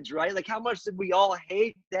Edmonds, right? Like, how much did we all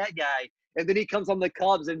hate that guy? And then he comes on the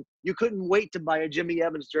Cubs, and you couldn't wait to buy a Jimmy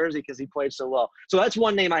Evans jersey because he played so well. So that's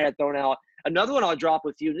one name I had thrown out. Another one I'll drop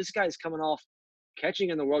with you. This guy's coming off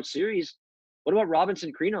catching in the World Series. What about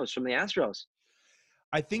Robinson Crinos from the Astros?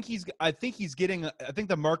 I think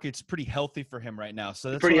the market's pretty healthy for him right now.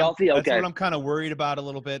 So that's pretty healthy. Okay. That's what I'm kind of worried about a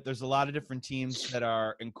little bit. There's a lot of different teams that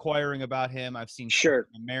are inquiring about him. I've seen the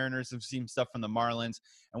Mariners, have seen stuff from the Marlins.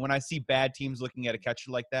 And when I see bad teams looking at a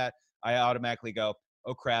catcher like that, I automatically go,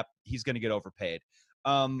 oh crap, he's going to get overpaid.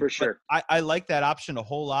 For sure. I like that option a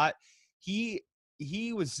whole lot. He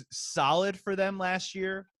was solid for them last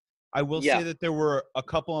year. I will say that there were a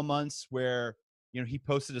couple of months where, he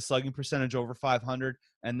posted a slugging percentage over 500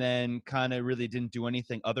 and then kind of really didn't do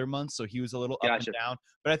anything other months. So he was a little up and down.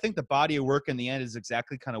 But I think the body of work in the end is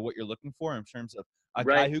exactly kind of what you're looking for in terms of a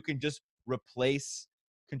guy who can just replace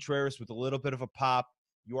Contreras with a little bit of a pop.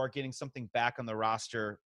 You are getting something back on the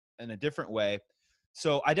roster in a different way.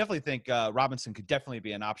 So I definitely think Robinson could definitely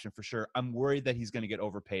be an option for sure. I'm worried that he's going to get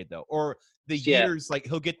overpaid though, or the years, like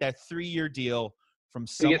he'll get that 3-year deal from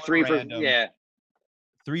someone random.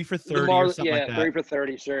 3 for 30 or something like that. 3 for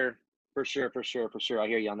 30, sure. For sure. I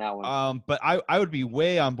hear you on that one. But I would be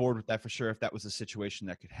way on board with that for sure if that was a situation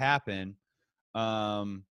that could happen.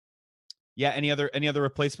 Any other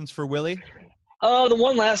replacements for Willie? The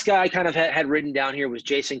one last guy I kind of had written down here was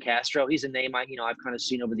Jason Castro. He's a name I've kind of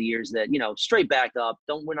seen over the years that, straight back up.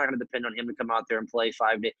 We're not going to depend on him to come out there and play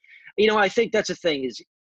 5 days. I think that's the thing is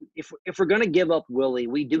if we're going to give up Willie,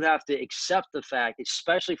 we do have to accept the fact,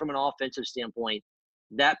 especially from an offensive standpoint,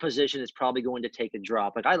 that position is probably going to take a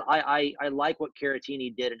drop. Like I like what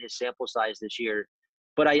Caratini did in his sample size this year,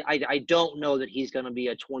 but I don't know that he's going to be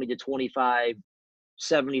a 20 to 25,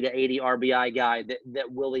 70 to 80 RBI guy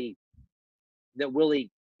that Willie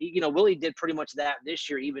did pretty much that this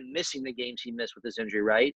year, even missing the games he missed with his injury,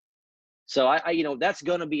 right? So I that's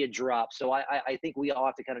going to be a drop. So I think we all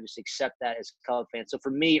have to kind of just accept that as Cub fans. So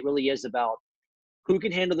for me, it really is about who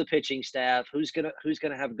can handle the pitching staff, who's gonna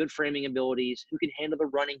have good framing abilities, who can handle the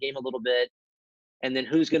running game a little bit, and then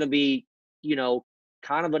who's gonna be,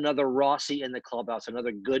 kind of another Rossi in the clubhouse,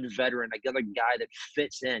 another good veteran, another guy that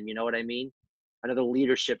fits in. You know what I mean? Another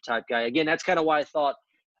leadership type guy. Again, that's kind of why I thought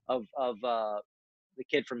of the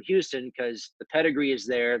kid from Houston, because the pedigree is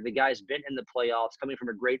there. The guy's been in the playoffs, coming from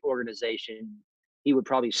a great organization. He would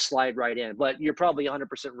probably slide right in. But you're probably 100%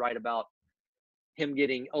 right about him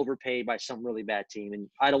getting overpaid by some really bad team, and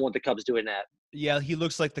I don't want the Cubs doing that. Yeah, he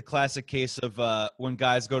looks like the classic case of when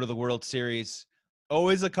guys go to the World Series.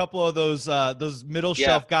 Always a couple of those middle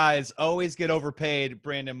shelf guys always get overpaid.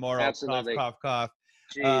 Brandon Morrow, absolutely. Cough.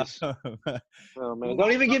 Jeez. Oh man,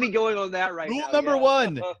 don't even get me going on that right now. Rule number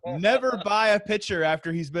 1: never buy a pitcher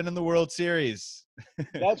after he's been in the World Series.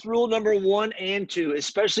 That's rule number 1 and 2,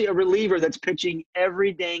 especially a reliever that's pitching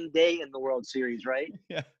every dang day in the World Series, right?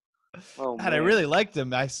 Yeah. Oh, God, I really liked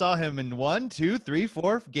him. I saw him in 1, 2, 3,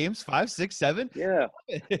 4 games, 5, 6, 7. Yeah.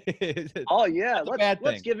 Oh yeah.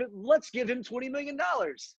 Let's give him $20 million.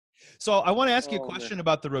 So I want to ask you a question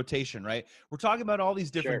about the rotation, right? We're talking about all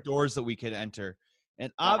these different doors that we could enter. And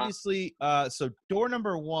obviously, so door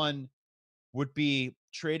number 1 would be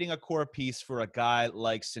trading a core piece for a guy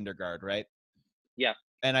like Syndergaard, right? Yeah.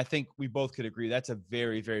 And I think we both could agree that's a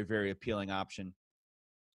very, very, very appealing option.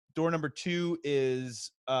 Door number 2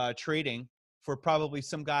 is trading for probably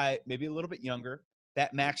some guy maybe a little bit younger,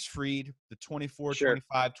 that Max Fried, the 24,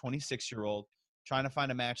 25, 26-year-old, trying to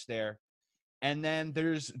find a match there. And then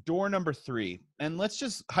there's door number 3. And let's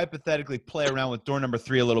just hypothetically play around with door number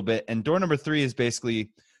 3 a little bit. And door number 3 is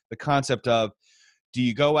basically the concept of, do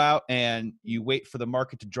you go out and you wait for the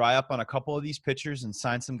market to dry up on a couple of these pitchers and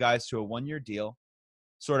sign some guys to a 1-year deal,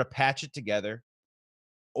 sort of patch it together,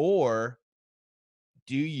 or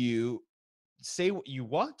do you say what you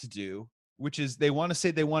want to do, which is they want to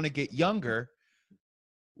say they want to get younger?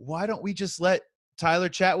 Why don't we just let Tyler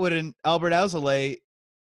Chatwood and Albert Alzolay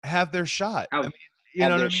have their shot?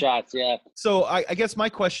 Shots, yeah. So I guess my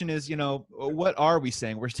question is, what are we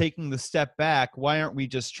saying? We're taking the step back. Why aren't we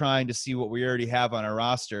just trying to see what we already have on our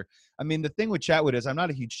roster? I mean, the thing with Chatwood is I'm not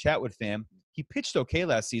a huge Chatwood fan. He pitched okay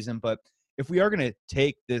last season, but if we are going to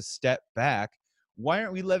take this step back, why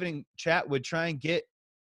aren't we letting Chatwood try and get,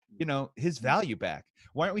 his value back?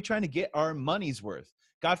 Why aren't we trying to get our money's worth?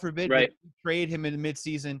 God forbid, Right. we trade him in the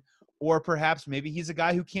midseason, or perhaps maybe he's a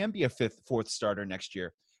guy who can be a fourth starter next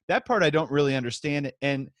year. That part I don't really understand,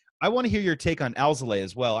 and I want to hear your take on Alzolay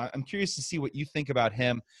as well. I'm curious to see what you think about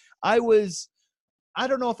him. I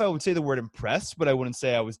don't know if I would say the word impressed, but I wouldn't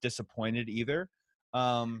say I was disappointed either.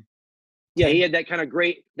 Yeah, he had that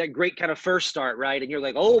great kind of first start, right? And you're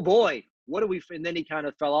like, oh boy, what do we? And then he kind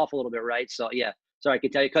of fell off a little bit, right? So yeah, sorry,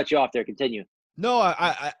 I cut you off there. Continue. No,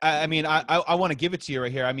 I mean, I want to give it to you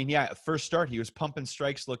right here. I mean, yeah, first start, he was pumping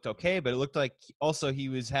strikes, looked okay, but it looked like also he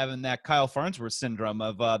was having that Kyle Farnsworth syndrome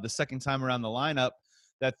of the second time around the lineup,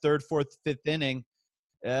 that third, fourth, fifth inning,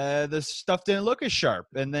 the stuff didn't look as sharp.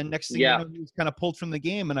 And then next thing you know, he was kind of pulled from the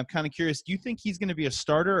game. And I'm kind of curious, do you think he's going to be a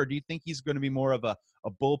starter, or do you think he's going to be more of a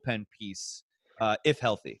bullpen piece if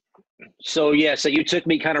healthy? So you took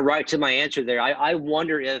me kind of right to my answer there. I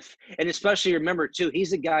wonder if, and especially remember too,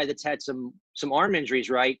 he's a guy that's had some arm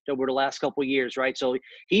injuries, right, over the last couple of years, right? So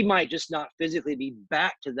he might just not physically be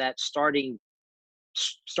back to that starting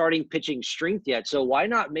pitching strength yet. So why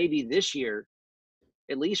not maybe this year,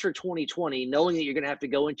 at least for 2020, knowing that you're going to have to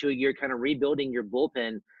go into a year kind of rebuilding your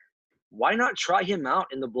bullpen, why not try him out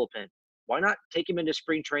in the bullpen? Why not take him into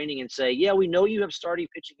spring training and say, yeah, we know you have starting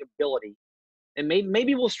pitching ability, and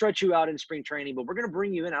maybe we'll stretch you out in spring training, but we're going to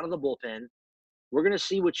bring you in out of the bullpen. We're going to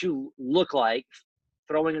see what you look like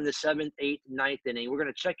throwing in the 7th, 8th, 9th inning. We're going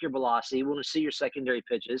to check your velocity. We want to see your secondary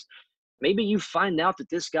pitches. Maybe you find out that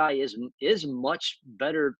this guy is much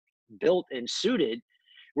better built and suited,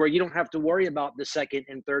 where you don't have to worry about the second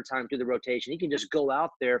and third time through the rotation. He can just go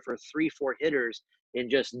out there for 3-4 hitters and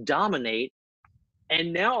just dominate.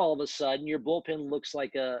 And now all of a sudden your bullpen looks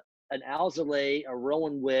like an Alzolay, a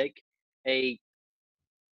Rowan Wick, a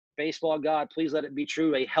baseball god, please let it be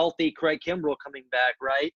true, a healthy Craig Kimbrell coming back,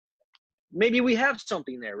 right? Maybe we have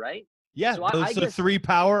something there, right? Yeah, so those are 3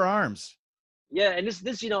 power arms. Yeah, and this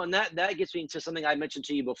and that gets me into something I mentioned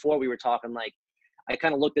to you before we were talking. Like, I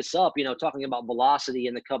kind of looked this up, talking about velocity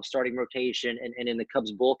in the Cubs starting rotation and in the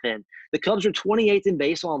Cubs bullpen. The Cubs are 28th in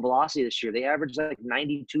baseball in velocity this year. They average like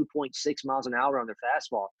 92.6 miles an hour on their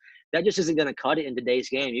fastball. That just isn't going to cut it in today's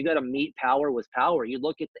game. You got to meet power with power. You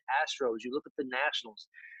look at the Astros, you look at the Nationals.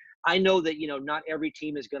 I know that, not every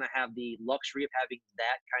team is going to have the luxury of having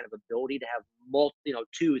that kind of ability to have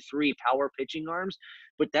 2, 3 power pitching arms,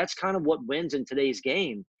 but that's kind of what wins in today's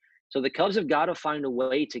game. So the Cubs have got to find a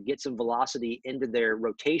way to get some velocity into their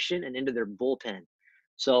rotation and into their bullpen.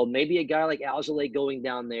 So maybe a guy like Alzolay going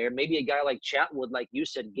down there, maybe a guy like Chatwood, like you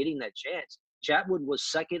said, getting that chance. Chatwood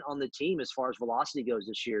was second on the team as far as velocity goes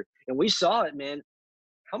this year. And we saw it, man.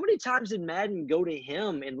 How many times did Madden go to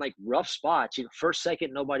him in like rough spots? First,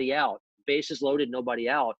 second, nobody out. Bases loaded, nobody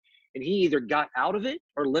out. And he either got out of it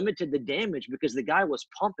or limited the damage because the guy was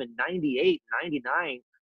pumping 98, 99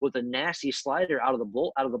 with a nasty slider out of the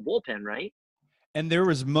bullpen, right? And there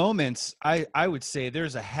was moments, I would say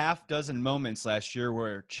there's a half dozen moments last year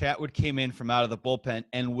where Chatwood came in from out of the bullpen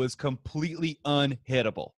and was completely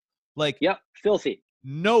unhittable. Like, yep, filthy.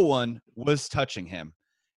 No one was touching him.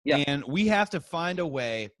 Yep. And we have to find a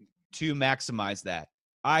way to maximize that,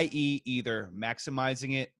 i.e. either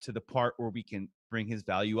maximizing it to the part where we can bring his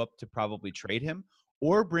value up to probably trade him,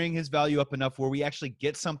 or bring his value up enough where we actually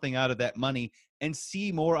get something out of that money and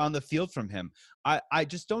see more on the field from him. I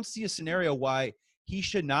just don't see a scenario why he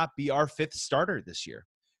should not be our 5th starter this year.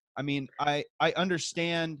 I mean, I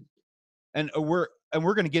understand, and we're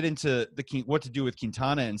going to get into what to do with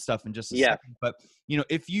Quintana and stuff in just a second. But,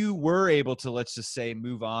 if you were able to, let's just say,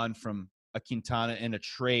 move on from a Quintana in a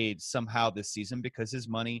trade somehow this season, because his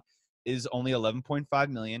money is only $11.5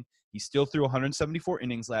 million. He still threw 174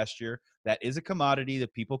 innings last year. That is a commodity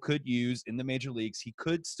that people could use in the major leagues. He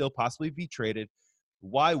could still possibly be traded.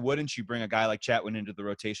 Why wouldn't you bring a guy like Chatwood into the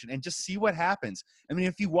rotation and just see what happens? I mean,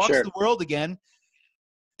 if he walks the world again,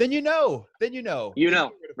 then you know.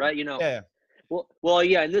 Right? Yeah. Well,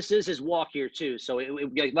 yeah, and this is his walk here too. So,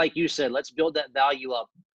 like you said, let's build that value up.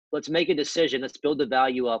 Let's make a decision. Let's build the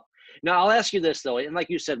value up. Now, I'll ask you this, though, and like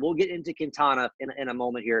you said, we'll get into Quintana in a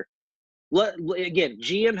moment here. Again,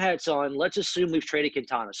 GM hats on. Let's assume we've traded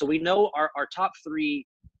Quintana. So we know our top 3,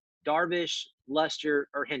 Darvish, Lester,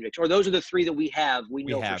 or Hendricks, or those are the 3 that we have. We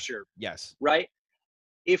know for sure. Yes. Right?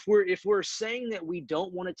 If we're saying that we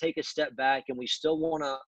don't want to take a step back and we still want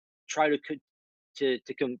to try to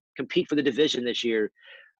compete for the division this year,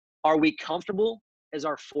 are we comfortable as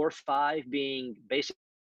our 4-5 being basically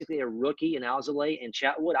a rookie in Alzolay and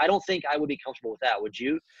Chatwood? I don't think I would be comfortable with that. Would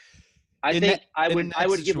you? I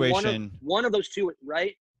would give one of those 2,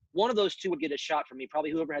 right? One of those 2 would get a shot from me,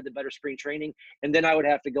 probably whoever had the better spring training, and then I would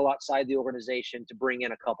have to go outside the organization to bring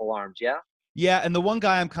in a couple arms, yeah? Yeah, and the one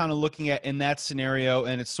guy I'm kind of looking at in that scenario,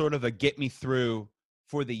 and it's sort of a get me through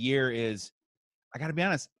for the year, is I got to be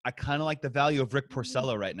honest, I kind of like the value of Rick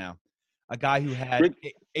Porcello right now, a guy who had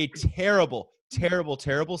Rick, a terrible, terrible,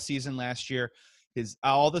 terrible season last year. His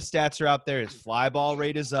all the stats are out there. His fly ball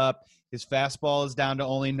rate is up. His fastball is down to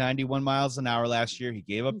only 91 miles an hour last year. He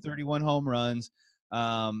gave up 31 home runs.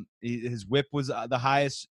 His whip was the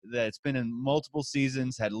highest that it's been in multiple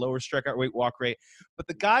seasons, had lower strikeout rate, walk rate. But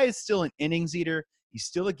the guy is still an innings eater. He's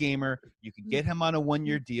still a gamer. You can get him on a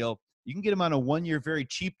one-year deal. You can get him on a one-year very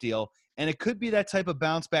cheap deal. And it could be that type of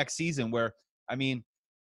bounce back season where, I mean,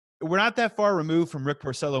 we're not that far removed from Rick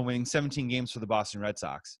Porcello winning 17 games for the Boston Red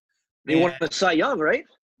Sox. they won the Cy Young, right?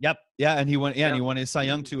 Yep. Yeah. And he won, Yeah. and he won his Cy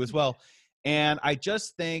Young too as well. And I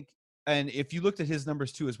just think, and if you looked at his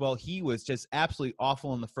numbers too as well, he was just absolutely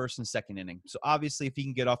awful in the first and second inning. So obviously, if he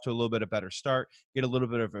can get off to a little bit of better start, get a little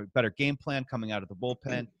bit of a better game plan coming out of the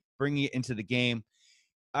bullpen, bringing it into the game,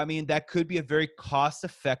 I mean, that could be a very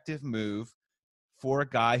cost-effective move for a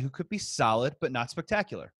guy who could be solid but not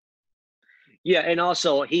spectacular. Yeah, and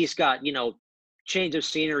also he's got, change of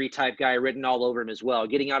scenery type guy written all over him as well.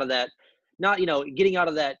 Getting out of that, getting out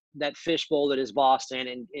of that fishbowl that is Boston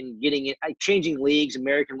and getting it, changing leagues,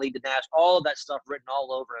 American League to National, all of that stuff written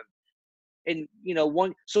all over him. And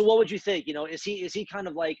so what would you think? Is he kind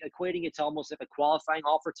of like equating it to almost like a qualifying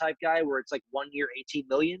offer type guy where it's like 1 year, 18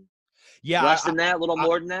 million? Yeah, Less than that, a little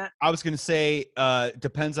more than that? I was going to say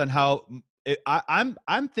depends on how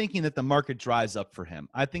I'm thinking that the market dries up for him.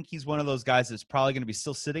 I think he's one of those guys that's probably going to be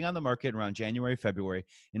still sitting on the market around January, February.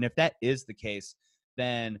 And if that is the case,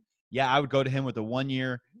 then yeah, I would go to him with a 1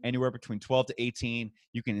 year, anywhere between 12 to 18.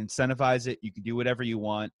 You can incentivize it. You can do whatever you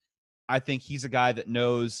want. I think he's a guy that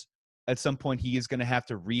knows at some point he is going to have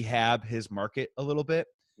to rehab his market a little bit.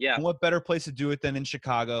 Yeah. And what better place to do it than in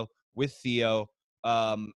Chicago with Theo,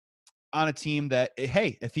 on a team that,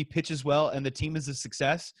 hey, if he pitches well and the team is a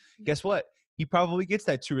success, guess what? He probably gets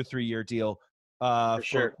that 2 or 3 year deal for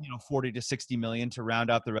sure. 40 to 60 million to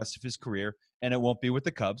round out the rest of his career. And it won't be with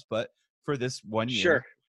the Cubs, but for this 1 year, Sure.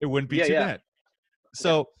 it wouldn't be too Yeah. bad.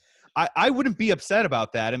 So I wouldn't be upset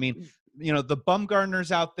about that. I mean, the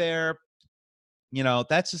Bumgarners out there,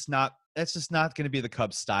 that's just not going to be the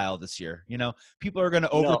Cubs style this year. People are going to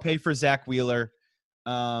overpay for Zach Wheeler.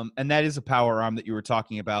 And that is a power arm that you were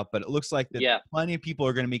talking about, but it looks like that plenty of people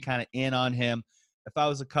are going to be kind of in on him. If I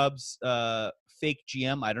was a Cubs fake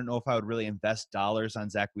GM, I don't know if I would really invest dollars on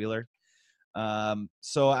Zach Wheeler.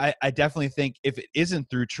 So I definitely think if it isn't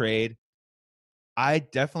through trade, I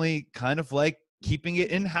definitely kind of like keeping it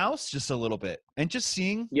in-house just a little bit and just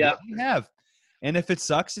seeing what we have. And if it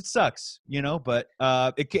sucks, it sucks, but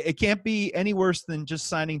it can't be any worse than just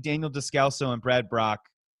signing Daniel Descalso and Brad Brock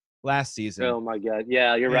last season. Oh my God.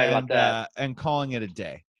 Yeah, you're right about that. And calling it a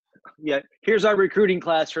day. Yeah. Here's our recruiting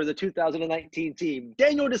class for the 2019 team: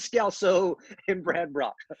 Daniel Descalso and Brad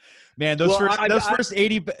Brock. Man, those first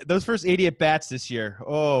 80 at bats this year.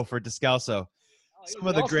 Oh, for Descalso. Some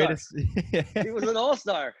of the greatest. He was an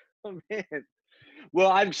all-star. Oh man.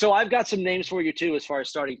 Well, I've got some names for you too as far as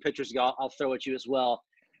starting pitchers go. I'll throw at you as well.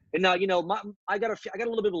 And now, I got a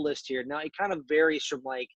little bit of a list here. Now it kind of varies from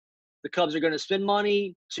like the Cubs are going to spend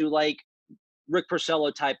money to like Rick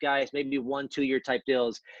Porcello type guys, maybe 1-2 year type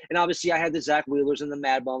deals. And obviously I had the Zach Wheelers and the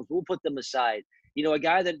Mad Bums. We'll put them aside. A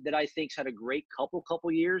guy that I think's had a great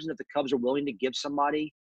couple years. And if the Cubs are willing to give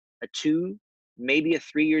somebody a 2, maybe a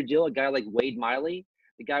 3-year deal, a guy like Wade Miley,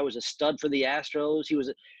 the guy was a stud for the Astros.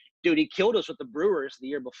 He killed us with the Brewers the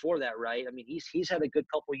year before that, right? I mean, he's had a good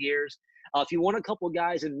couple years. If you want a couple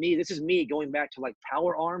guys, and this is me going back to like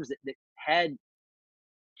power arms that had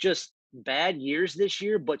just bad years this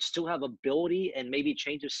year, but still have ability and maybe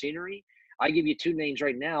change of scenery. I give you 2 names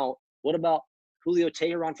right now. What about Julio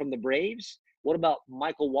Teheran from the Braves? What about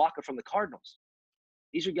Michael Wacha from the Cardinals?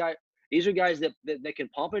 These are guys that can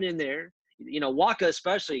pump it in there. Wacha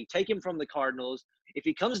especially, take him from the Cardinals. If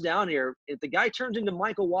he comes down here, if the guy turns into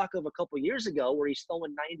Michael Wacha of a couple years ago where he's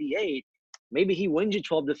throwing 98, maybe he wins you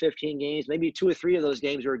 12 to 15 games. Maybe 2 or 3 of those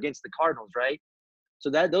games are against the Cardinals, right? So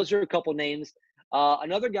those are a couple names.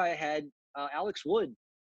 Another guy I had, Alex Wood,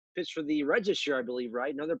 pitched for the Reds this year, I believe,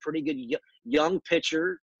 right? Another pretty good young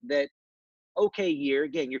pitcher that, okay year.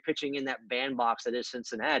 Again, you're pitching in that bandbox that is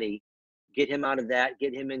Cincinnati. Get him out of that.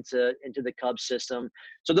 Get him into the Cubs system.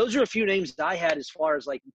 So those are a few names that I had as far as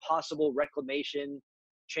like possible reclamation,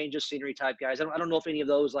 change of scenery type guys. I don't know if any of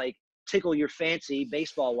those like tickle your fancy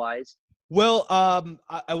baseball wise. Well,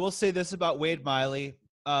 I will say this about Wade Miley.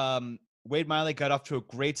 Wade Miley got off to a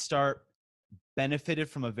great start, benefited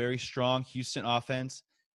from a very strong Houston offense,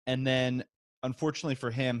 and then unfortunately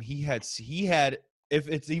for him, he had if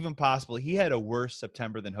it's even possible, he had a worse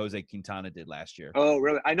September than Jose Quintana did last year. Oh,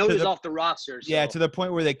 really? I know To he's the- off the roster. So. Yeah, to the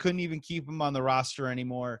point where they couldn't even keep him on the roster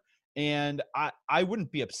anymore. And I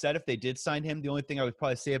wouldn't be upset if they did sign him. The only thing I would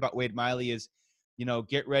probably say about Wade Miley is,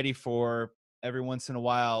 get ready for every once in a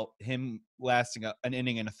while him lasting an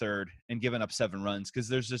inning and a third and giving up 7 runs, because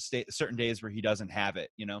there's just certain days where he doesn't have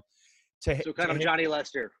it. So kind of Johnny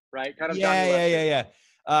Lester, right? Kind of Yeah, Johnny Lester.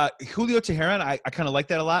 yeah. Julio Teheran, I kind of like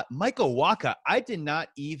that a lot. Michael Wacha, I did not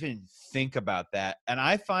even think about that, and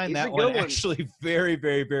I find He's that a good one one. actually very,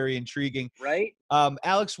 very, very intriguing. Right?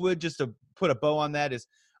 Alex Wood, just to put a bow on that, is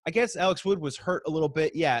I guess Alex Wood was hurt a little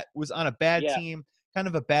bit. Yeah, was on a bad team, kind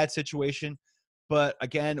of a bad situation. But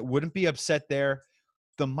again, wouldn't be upset there.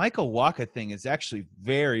 The Michael Wacha thing is actually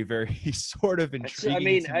very, very sort of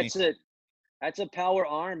intriguing to me. That's a power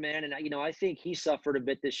arm, man. And, I think he suffered a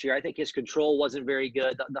bit this year. I think his control wasn't very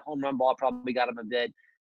good. The home run ball probably got him a bit.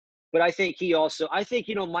 But I think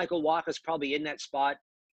Michael Wacha's probably in that spot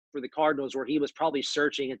for the Cardinals where he was probably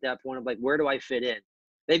searching at that point of like, where do I fit in?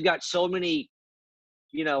 They've got so many,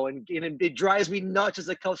 and it drives me nuts as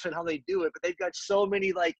a Cubs fan how they do it, but they've got so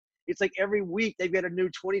many, like, it's like every week they've got a new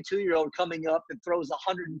 22-year-old coming up and throws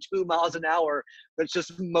 102 miles an hour that's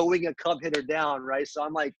just mowing a Cub hitter down, right? So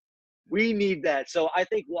I'm like, we need that. So I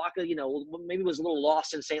think Wacha, maybe was a little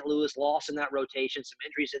lost in St. Louis, lost in that rotation, some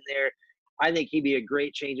injuries in there. I think he'd be a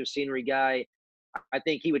great change of scenery guy. I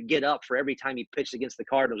think he would get up for every time he pitched against the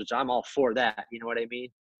Cardinals, which I'm all for that. You know what I mean?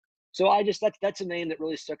 So that's a name that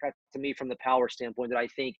really stuck out to me from the power standpoint that I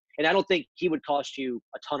think, and I don't think he would cost you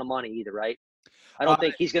a ton of money either, right? I don't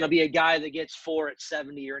think he's going to be a guy that gets 4 at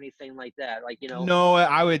 70 or anything like that. No,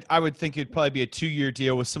 I would think it'd probably be a 2-year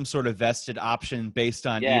deal with some sort of vested option based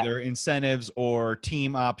on either incentives or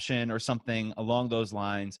team option or something along those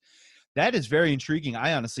lines. That is very intriguing.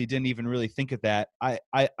 I honestly didn't even really think of that.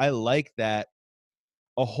 I like that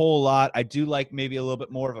a whole lot. I do like maybe a little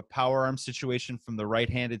bit more of a power arm situation from the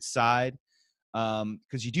right-handed side,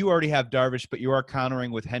 because you do already have Darvish, but you are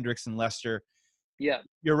countering with Hendricks and Lester. Yeah,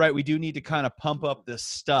 you're right. We do need to kind of pump up the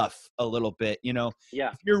stuff a little bit. Yeah.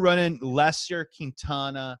 If you're running Lester,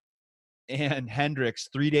 Quintana, and Hendricks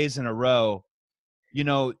 3 days in a row,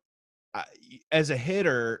 as a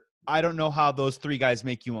hitter, I don't know how those 3 guys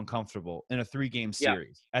make you uncomfortable in a 3-game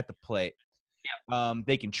series at the plate. Yeah.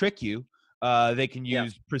 They can trick you. They can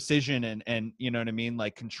use precision and you know what I mean,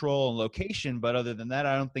 like control and location. But other than that,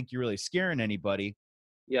 I don't think you're really scaring anybody.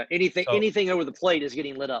 Yeah, anything over the plate is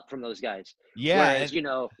getting lit up from those guys. Yeah. Whereas,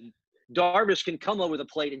 Darvish can come over the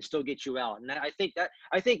plate and still get you out. And I think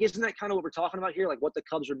isn't that kind of what we're talking about here? Like what the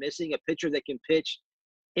Cubs are missing, a pitcher that can pitch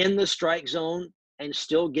in the strike zone and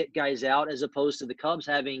still get guys out, as opposed to the Cubs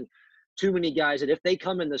having too many guys that if they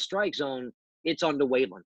come in the strike zone, it's on to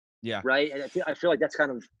Waylon. Yeah. Right. And I feel like that's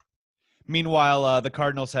kind of. Meanwhile, the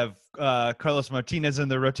Cardinals have Carlos Martinez in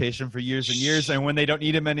their rotation for years and years, and when they don't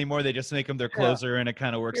need him anymore, they just make him their closer, and it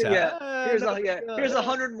kind of works out. Here's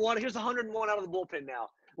 101. Here's 101 out of the bullpen now.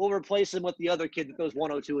 We'll replace him with the other kid that goes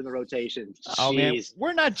 102 in the rotation. Oh, man,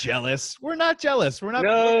 we're not jealous. We're not jealous. We're not.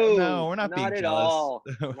 No, we're not being at jealous. All.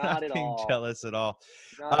 We're not being jealous at all.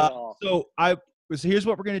 Not at all. So here's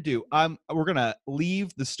what we're going to do. We're going to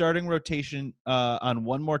leave the starting rotation on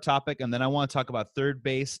one more topic, and then I want to talk about third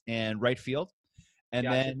base and right field, and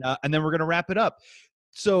then we're going to wrap it up.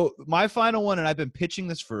 So my final one, and I've been pitching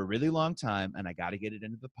this for a really long time, and I got to get it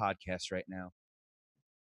into the podcast right now.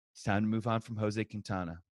 It's time to move on from Jose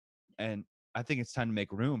Quintana, and I think it's time to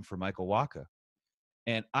make room for Michael Wacha.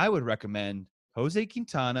 And I would recommend Jose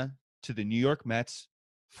Quintana to the New York Mets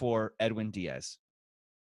for Edwin Diaz.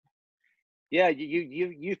 Yeah,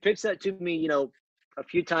 you've pitched that to me, a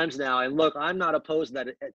few times now. And look, I'm not opposed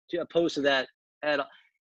to that. And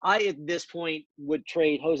I, at this point, would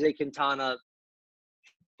trade Jose Quintana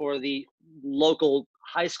for the local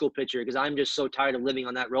high school pitcher because I'm just so tired of living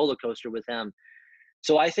on that roller coaster with him.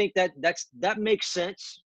 So I think that makes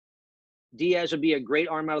sense. Diaz would be a great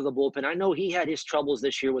arm out of the bullpen. I know he had his troubles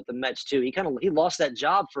this year with the Mets too. He lost that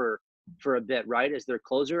job for a bit, right, as their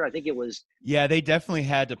closer. I think it was. Yeah, they definitely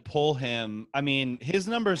had to pull him. I mean, his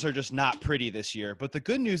numbers are just not pretty this year. But the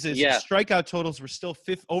good news is his strikeout totals were still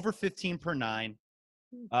over 15 per 9.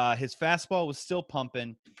 His fastball was still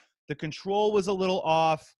pumping. The control was a little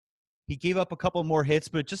off. He gave up a couple more hits,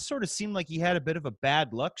 but it just sort of seemed like he had a bit of a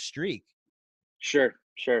bad luck streak. Sure.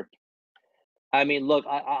 I mean, look,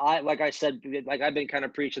 I like I said, like I've been kind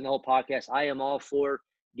of preaching the whole podcast. I am all for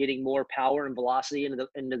getting more power and velocity into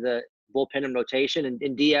the bullpen and rotation,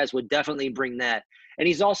 and Diaz would definitely bring that. And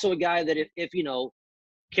he's also a guy that if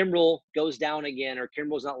Kimbrel goes down again or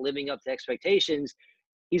Kimbrel's not living up to expectations,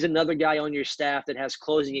 he's another guy on your staff that has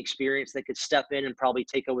closing experience that could step in and probably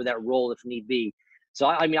take over that role if need be. So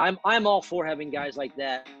I mean, I'm all for having guys like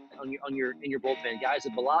that in your bullpen, guys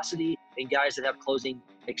with velocity and guys that have closing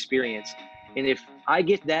experience. And if I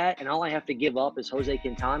get that, and all I have to give up is Jose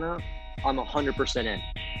Quintana, I'm 100% in.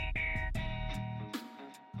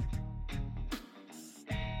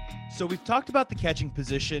 So we've talked about the catching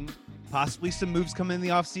position, possibly some moves coming in the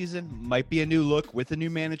offseason, might be a new look with a new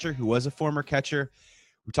manager who was a former catcher.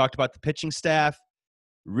 We talked about the pitching staff.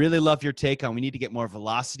 Really love your take on we need to get more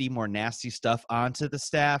velocity, more nasty stuff onto the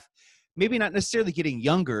staff. Maybe not necessarily getting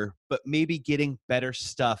younger, but maybe getting better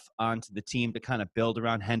stuff onto the team to kind of build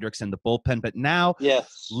around Hendricks and the bullpen. But now,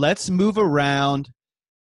 yes, let's move around.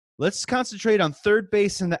 Let's concentrate on third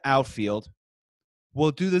base and the outfield.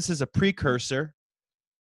 We'll do this as a precursor.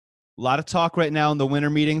 A lot of talk right now in the winter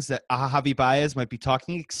meetings that Javi Baez might be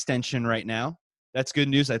talking extension right now. That's good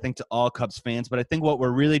news, I think, to all Cubs fans. But I think what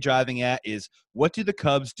we're really driving at is what do the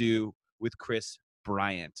Cubs do with Kris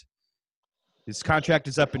Bryant? His contract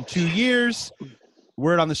is up in 2 years.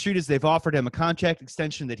 Word on the street is they've offered him a contract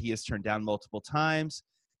extension that he has turned down multiple times.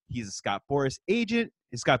 He's a Scott Boras agent.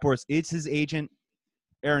 Scott Boras is his agent.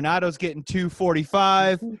 Arenado's getting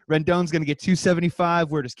 $245. Rendon's going to get $275.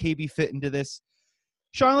 Where does KB fit into this?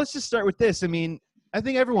 Sean, let's just start with this. I mean, I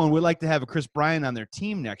think everyone would like to have a Kris Bryant on their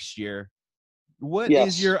team next year. What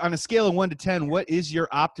is your, on a scale of 1 to 10, what is your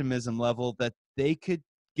optimism level that they could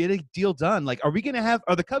get a deal done? Like, are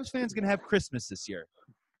the Cubs fans going to have Christmas this year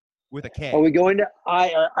with a K? Are we going to,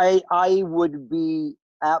 I would be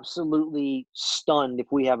absolutely stunned if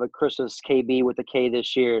we have a Christmas KB with a K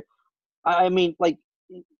this year. I mean, like,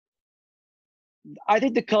 I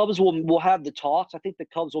think the Cubs will have the talks. I think the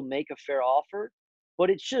Cubs will make a fair offer, but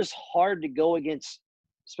it's just hard to go against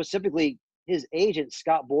specifically his agent,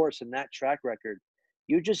 Scott Boras, and that track record.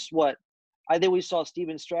 I think we saw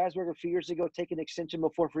Steven Strasburg a few years ago take an extension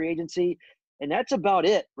before free agency, and that's about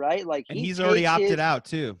it, right? Like, and he's already opted out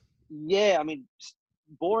too. Yeah, I mean,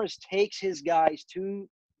 Boras takes his guys to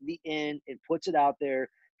the end and puts it out there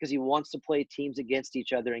because he wants to play teams against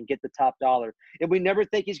each other and get the top dollar. And we never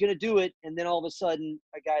think he's going to do it, and then all of a sudden,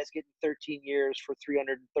 a guy's getting 13 years for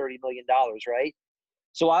 $330 million, right?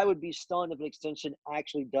 So I would be stunned if an extension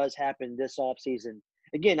actually does happen this offseason.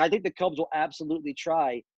 Again, I think the Cubs will absolutely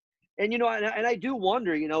try. And, and I do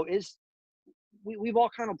wonder, we've all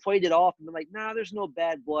kind of played it off and been like, nah, there's no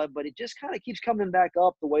bad blood, but it just kind of keeps coming back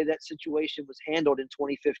up the way that situation was handled in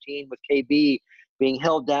 2015 with KB being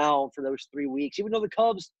held down for those 3 weeks. Even though the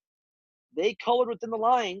Cubs, they colored within the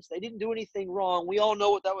lines. They didn't do anything wrong. We all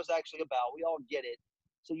know what that was actually about. We all get it.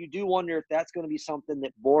 So you do wonder if that's going to be something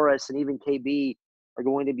that Boras and even KB are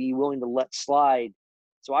going to be willing to let slide.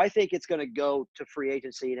 So I think it's going to go to free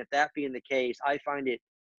agency. And if that being the case, I find it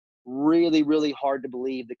really, really hard to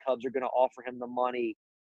believe the Cubs are going to offer him the money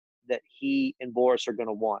that he and Boras are going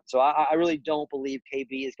to want. So I really don't believe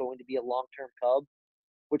KB is going to be a long-term Cub,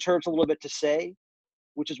 which hurts a little bit to say,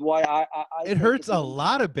 which is why I it hurts a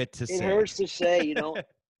lot of bit to say. It hurts to say,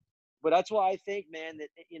 but that's why I think, man, that,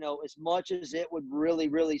 as much as it would really,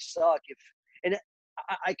 really suck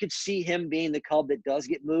I could see him being the Cub that does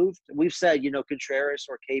get moved. We've said, Contreras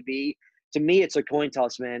or KB. To me, it's a coin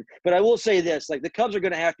toss, man. But I will say this, like, the Cubs are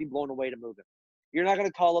going to have to be blown away to move him. You're not going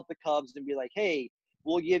to call up the Cubs and be like, hey,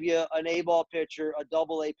 we'll give you an A-ball pitcher, a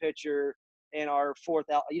double-A pitcher, and our fourth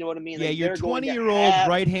out. You know what I mean? Yeah, like, your 20-year-old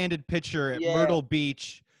right-handed pitcher at Myrtle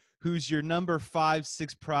Beach who's your number 5,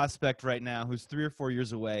 6 prospect right now, who's 3 or 4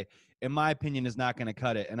 years away, in my opinion, is not going to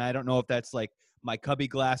cut it. And I don't know if that's like my Cubby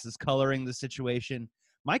glass is coloring the situation.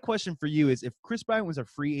 My question for you is, if Kris Bryant was a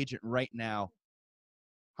free agent right now,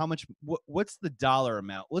 how much? What's the dollar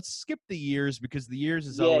amount? Let's skip the years, because the years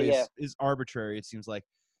is always is arbitrary. It seems like.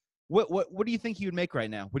 What do you think he would make right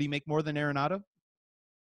now? Would he make more than Arenado?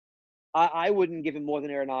 I wouldn't give him more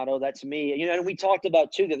than Arenado. That's me. And we talked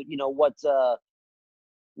about too that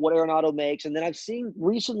what Arenado makes, and then I've seen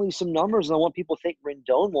recently some numbers on what people think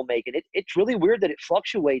Rendon will make, and it's really weird that it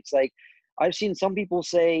fluctuates. Like, I've seen some people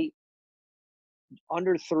say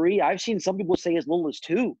under 3. I've seen some people say as little as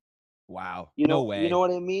 2. Wow. No way. You know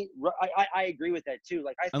what I mean? I agree with that too.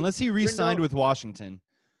 Like, I think unless he re-signed with Washington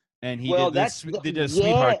and he did a yeah,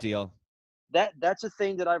 sweetheart deal. That's a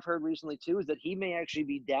thing that I've heard recently too, is that he may actually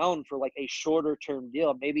be down for like a shorter term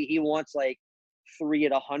deal. Maybe he wants like 3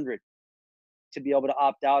 at 100 to be able to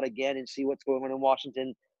opt out again and see what's going on in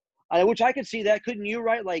Washington. Which I could see that, couldn't you?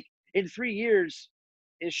 Right? Like, in 3 years,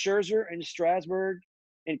 is Scherzer and Strasburg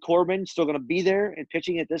and Corbin still going to be there and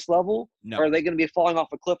pitching at this level? No. Or are they going to be falling off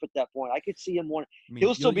a cliff at that point? I could see him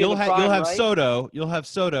he'll still be in the prime, you'll have right? Soto. You'll have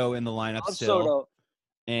Soto in the lineup still. Soto.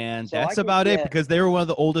 And So I that's can, about it yeah, because they were one of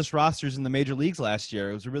the oldest rosters in the major leagues last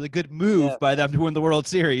year. It was a really good move yeah, by them to win the World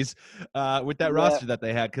Series with that yeah, roster that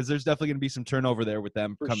they had, because there's definitely going to be some turnover there with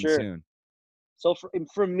them for coming sure. soon. So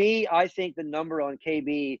for me, I think the number on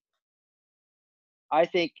KB, I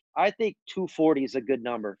think 240 is a good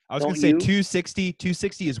number. I was going Don't to say you?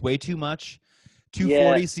 260 is way too much. Yeah,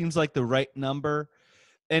 240 seems like the right number.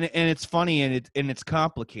 And it's funny and it's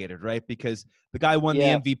complicated, right? Because the guy won the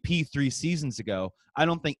yeah, MVP 3 seasons ago. I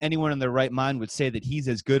don't think anyone in their right mind would say that he's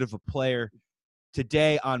as good of a player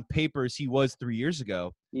today on paper as he was 3 years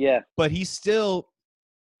ago. yeah, But he's still,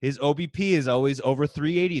 his OBP is always over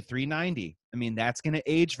 380, 390. I mean, that's going to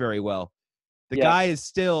age very well. The yeah, guy is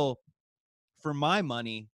still, for my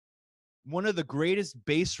money, one of the greatest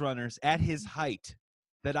base runners at his height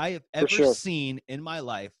that I have for ever sure. seen in my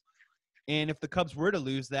life. And if the Cubs were to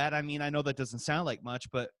lose that, I mean, I know that doesn't sound like much,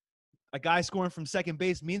 but a guy scoring from second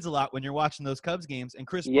base means a lot when you're watching those Cubs games. And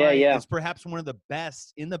Chris Yeah, Bryant yeah, is perhaps one of the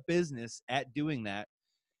best in the business at doing that.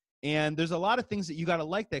 And there's a lot of things that you got to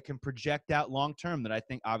like that can project out long term that I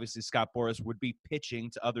think obviously Scott Boras would be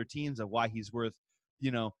pitching to other teams of why he's worth,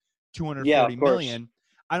 you know, yeah, 240 of course. million.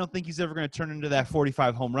 I don't think he's ever going to turn into that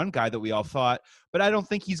 45 home run guy that we all thought, but I don't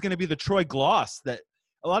think he's going to be the Troy Gloss that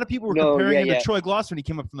a lot of people were No, comparing yeah, him to yeah, Troy Gloss when he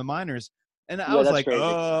came up from the minors. And I yeah. was That's like,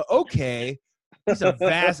 crazy. okay. He's a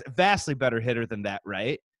vastly better hitter than that,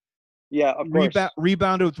 right? Yeah, of course.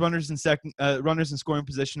 Rebounded with runners in scoring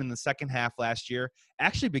position in the second half last year.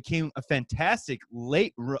 Actually became a fantastic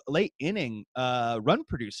late inning run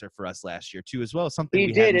producer for us last year too, as well. Something He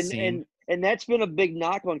we did, hadn't and seen. and and that's been a big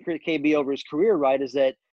knock on KB over his career, right? Is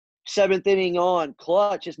that seventh inning on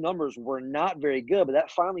clutch, his numbers were not very good, but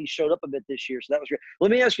that finally showed up a bit this year. So that was great.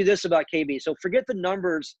 Let me ask you this about KB. So forget the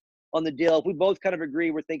numbers on the deal. If we both kind of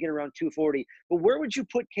agree, we're thinking around 240. But where would you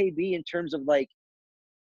put KB in terms of like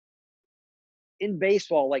in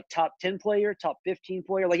baseball, like top 10 player, top 15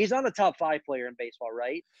 player? Like he's not a top 5 player in baseball,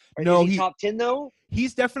 right? Or is No, he top 10 though?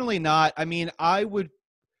 he's definitely not. I mean, I would.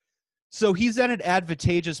 So he's at an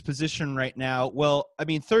advantageous position right now. Well, I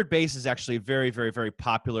mean, third base is actually a very, very, very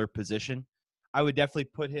popular position. I would definitely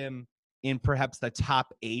put him in perhaps the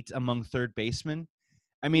top 8 among third basemen.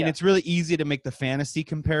 I mean, Yeah, it's really easy to make the fantasy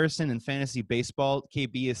comparison. In fantasy baseball,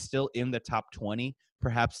 KB is still in the top 20,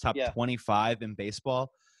 perhaps top yeah, 25 in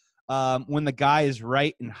baseball. When the guy is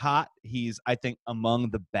right and hot, he's, I think, among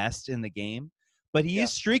the best in the game. But he yeah,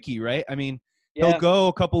 is streaky, right? I mean, he'll yeah, go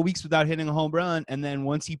a couple of weeks without hitting a home run, and then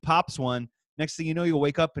once he pops one, next thing you know, you'll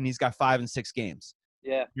wake up and he's got 5 and 6 games.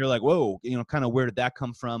 yeah. You're like, whoa, kind of where did that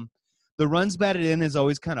come from? The runs batted in has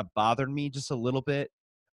always kind of bothered me just a little bit.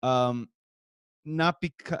 Um, Not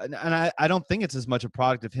because, and I don't think it's as much a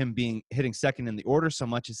product of him being hitting second in the order so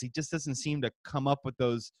much as he just doesn't seem to come up with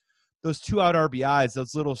those 2-out RBIs,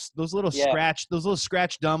 those little Yeah.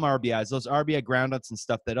 scratch dumb RBIs, those RBI groundouts and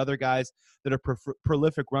stuff that other guys that are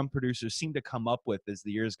prolific run producers seem to come up with as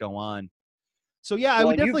the years go on. So yeah, Well,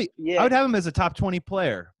 and I yeah, would have him as a top 20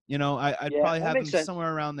 player. I'd yeah, probably that have makes him sense.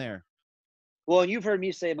 somewhere around there. Well, and you've heard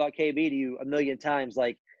me say about KB to you a million times.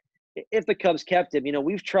 Like, if the Cubs kept him,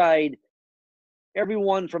 we've tried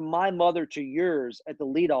everyone from my mother to yours at the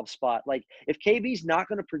leadoff spot. Like, if KB's not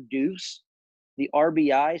going to produce the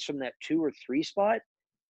RBIs from that 2 or 3 spot,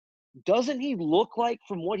 doesn't he look like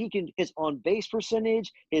from what he can, his on base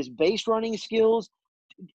percentage, his base running skills,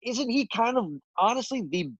 isn't he kind of honestly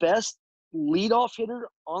the best leadoff hitter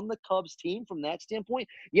on the Cubs team from that standpoint?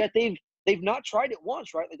 Yet they've not tried it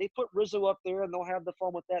once, right? Like they put Rizzo up there and they'll have the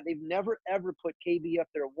fun with that. They've never ever put KB up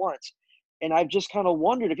there once. And I've just kind of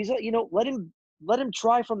wondered if he's let him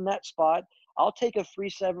try from that spot. I'll take a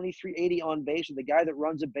 370, 380 on base with the guy that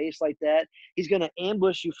runs a base like that. He's going to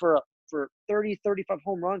ambush you for 30, 35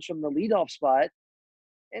 home runs from the leadoff spot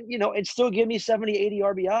and still give me 70, 80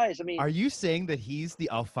 RBIs. I mean, Are you saying that he's the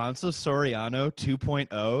Alfonso Soriano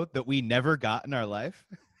 2.0 that we never got in our life?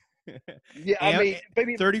 yeah, I mean,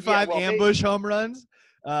 maybe, yeah, 35 well, maybe, ambush home runs.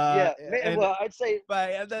 yeah, And well, I'd say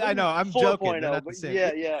but I maybe know I'm joking. They're 4.0, not the but same.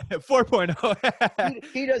 yeah, yeah. 4.0.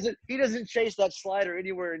 He doesn't chase that slider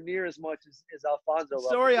anywhere near as much as Alfonso loves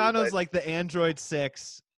to do. Soriano's But like the Android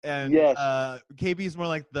 6, and yes, KB's more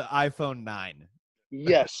like the iPhone 9.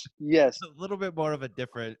 yes, yes, A little bit more of a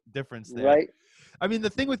difference there. right. I mean, the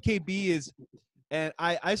thing with KB is, and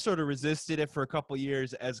I sort of resisted it for a couple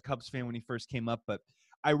years as a Cubs fan when he first came up, but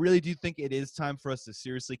I really do think it is time for us to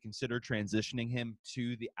seriously consider transitioning him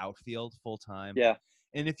to the outfield full time. Yeah,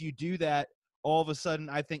 And if you do that, all of a sudden,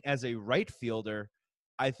 I think as a right fielder,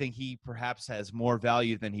 I think he perhaps has more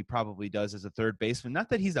value than he probably does as a third baseman. Not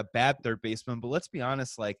that he's a bad third baseman, but let's be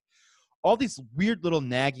honest, like all these weird little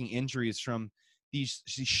nagging injuries from these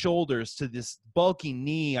shoulders to this bulky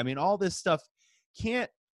knee. I mean, all this stuff can't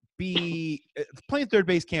be playing third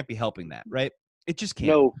base can't be helping that, right? It just can't.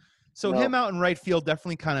 No. So him out in right field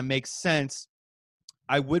definitely kind of makes sense.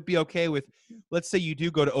 I would be okay with, let's say you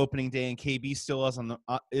do go to opening day and KB still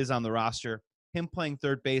is on the roster. Him playing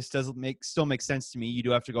third base still makes sense to me. You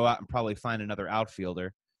do have to go out and probably find another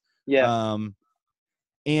outfielder. Yeah.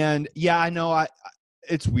 And yeah, I know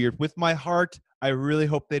it's weird. With my heart, I really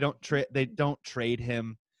hope they don't trade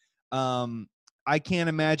him. I can't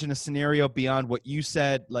imagine a scenario beyond what you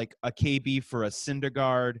said, like a KB for a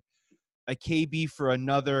Syndergaard, a KB for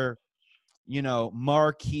another,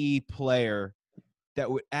 marquee player that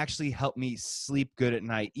would actually help me sleep good at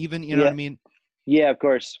night. Even, you know what I mean? Yeah, of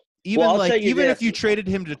course. Even even if you traded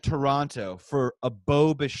him to Toronto for a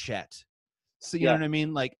Bo Bichette. So you know what I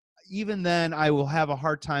mean? Like, even then I will have a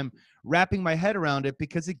hard time wrapping my head around it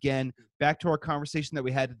because, again, back to our conversation that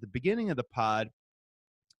we had at the beginning of the pod,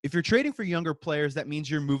 if you're trading for younger players, that means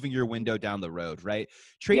you're moving your window down the road, right?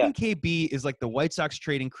 Trading KB is like the White Sox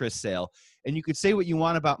trading Chris Sale. And you could say what you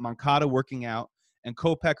want about Moncada working out and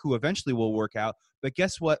Kopech, who eventually will work out. But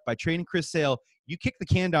guess what? By trading Chris Sale, you kick the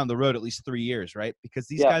can down the road at least 3 years, right? Because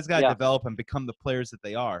these guys got to develop and become the players that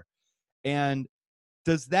they are. And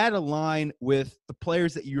does that align with the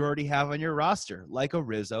players that you already have on your roster, like a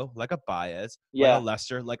Rizzo, like a Baez, like a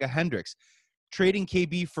Lester, like a Hendricks? Trading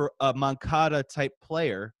KB for a Moncada-type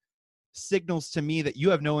player signals to me that you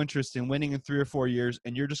have no interest in winning in 3 or 4 years,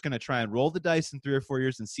 and you're just going to try and roll the dice in 3 or 4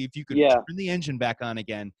 years and see if you can turn the engine back on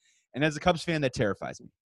again. And as a Cubs fan, that terrifies me.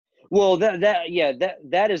 Well,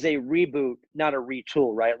 that is a reboot, not a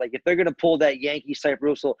retool, right? Like, if they're going to pull that Yankees type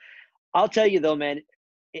Russell, I'll tell you though, man,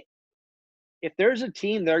 if there's a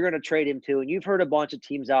team they're going to trade him to, and you've heard a bunch of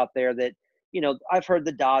teams out there that, I've heard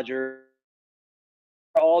the Dodgers,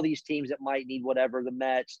 all these teams that might need whatever, the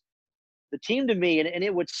Mets. The team to me, and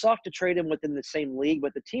it would suck to trade him within the same league,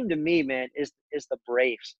 but the team to me, man, is the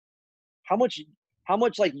Braves. How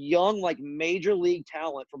much like young, like major league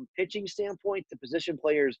talent from pitching standpoint to position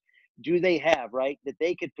players do they have, right? That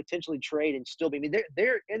they could potentially trade and still be. I mean,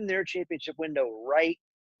 they're in their championship window right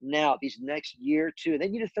now, these next year or two. They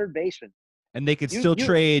need a third baseman. And they could still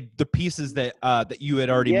trade the pieces that you had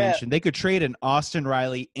already mentioned. They could trade an Austin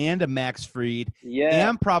Riley and a Max Fried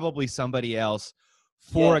and probably somebody else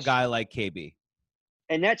for a guy like KB.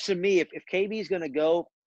 And that's, to me, if KB is going to go,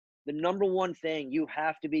 the number one thing you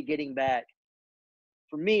have to be getting back,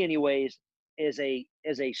 for me anyways, is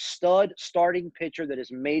a stud starting pitcher that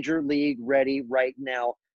is major league ready right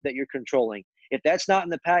now that you're controlling. If that's not in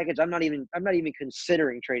the package, I'm not even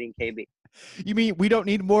considering trading KB. You mean we don't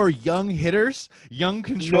need more young hitters, young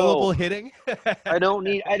controllable hitting? I don't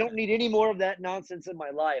need any more of that nonsense in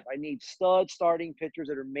my life. I need stud starting pitchers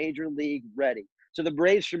that are major league ready. So the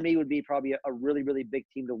Braves for me would be probably a really, really big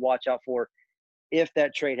team to watch out for if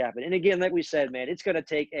that trade happened. And again, like we said, man, it's going to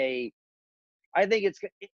take if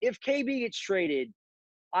KB gets traded,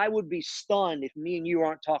 I would be stunned if me and you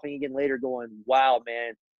aren't talking again later going, wow,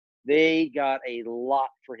 man, they got a lot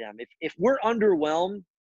for him. If we're underwhelmed,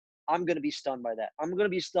 I'm going to be stunned by that. I'm going to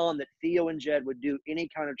be stunned that Theo and Jed would do any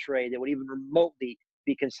kind of trade that would even remotely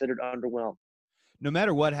be considered underwhelmed. No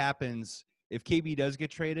matter what happens, if KB does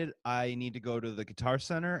get traded, I need to go to the Guitar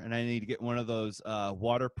Center and I need to get one of those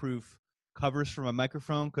waterproof covers for my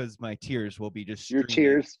microphone because my tears will be just your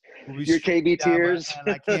tears, your KB tears.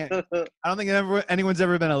 I don't think anyone's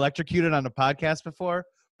ever been electrocuted on a podcast before,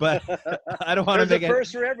 but I don't want to make it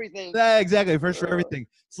first for everything. Exactly, first for everything.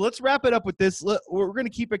 So let's wrap it up with this. We're going to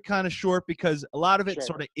keep it kind of short because a lot of it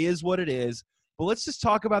sort of is what it is. But let's just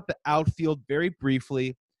talk about the outfield very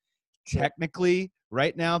briefly. Sure. Technically,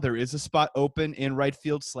 right now there is a spot open in right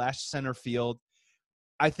field / center field.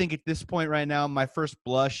 I think at this point right now, my first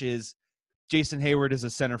blush is Jason Hayward is a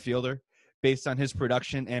center fielder based on his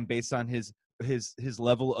production and based on his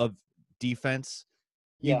level of defense.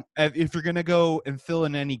 If you're going to go and fill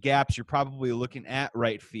in any gaps, you're probably looking at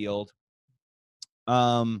right field.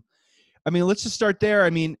 I mean, let's just start there. I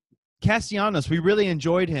mean, Castellanos, we really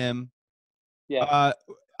enjoyed him. Yeah.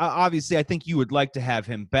 Obviously, I think you would like to have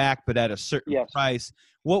him back, but at a certain price.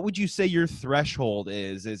 What would you say your threshold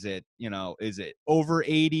is? Is it over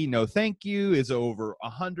 80? No, thank you. Is it over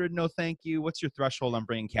 100? No, thank you. What's your threshold on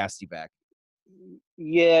bringing Casty back?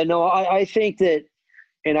 Yeah, no, I think that,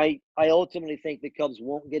 and I ultimately think the Cubs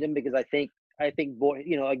won't get him because I think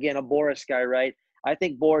again, a Boris guy, right? I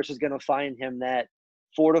think Boris is going to find him that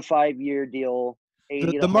 4 to 5 year deal.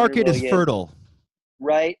 The market is fertile,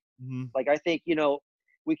 right? Mm-hmm. Like, I think,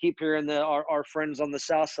 we keep hearing our friends on the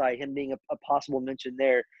South Side, him being a possible mention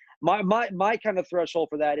there. My kind of threshold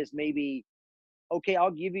for that is maybe okay,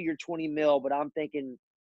 I'll give you your 20 mil, but I'm thinking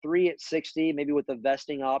 3 at 60, maybe with a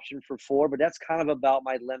vesting option for 4, but that's kind of about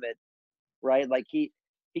my limit, right? Like he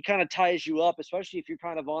kind of ties you up, especially if you're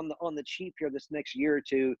kind of on the cheap here this next year or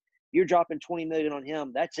two. You're dropping 20 million on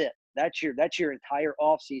him. That's it. That's your entire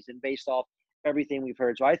off season based off everything we've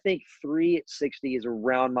heard. So I think 3 at 60 is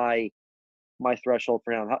around my threshold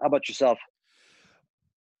for him. How about yourself?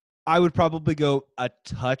 I would probably go a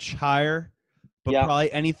touch higher, but Yeah,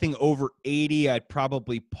 probably anything over 80, I'd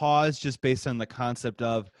probably pause just based on the concept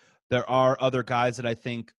of there are other guys that I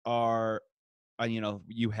think are,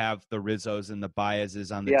 you have the Rizzos and the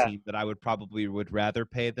Baezes on the yeah. team that I would rather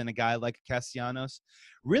pay than a guy like Castellanos.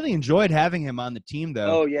 Really enjoyed having him on the team,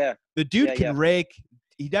 though. Oh yeah, The yeah, dude can yeah, rake.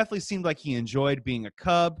 He definitely seemed like he enjoyed being a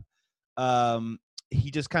Cub. Um, he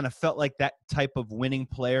just kind of felt like that type of winning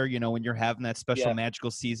player, when you're having that special yeah, magical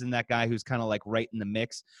season, that guy who's kind of like right in the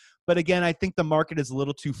mix. But again, I think the market is a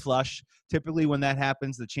little too flush. Typically when that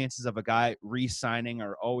happens, the chances of a guy re-signing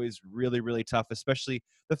are always really, really tough, especially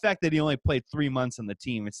the fact that he only played 3 months on the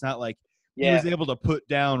team. It's not like he yeah, was able to put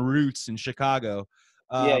down roots in Chicago.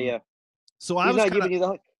 yeah, Um, yeah. so I He's was not kind of, giving you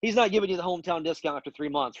the he's not giving you the hometown discount after 3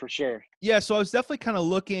 months for sure. yeah, so I was definitely kind of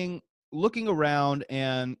looking around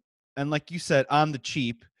and like you said, on the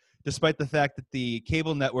cheap, despite the fact that the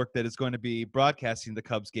cable network that is going to be broadcasting the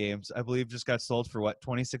Cubs games, I believe, just got sold for what,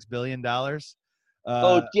 $26 billion.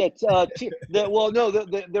 Oh yeah, well no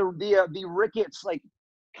the Ricketts like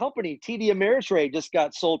company TD Ameritrade just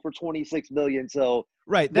got sold for 26 million. So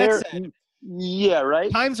Right. That they're said, yeah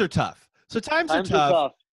right. times are tough. So times are Times are tough.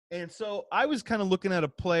 tough. And so I was kind of looking at a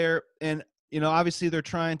player, and obviously they're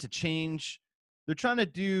trying to change. They're trying to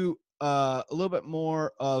do a little bit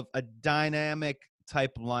more of a dynamic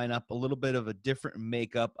type lineup, a little bit of a different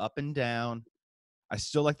makeup up and down. I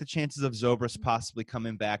still like the chances of Zobrist possibly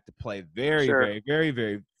coming back to play very, Sure, very, very,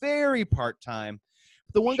 very, very part time.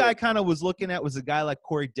 The one guy I sure. kind of was looking at was a guy like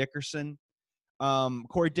Corey Dickerson.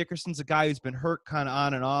 Corey Dickerson's a guy who's been hurt kind of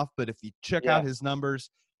on and off, but if you check out Yeah, his numbers,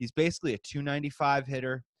 he's basically a 295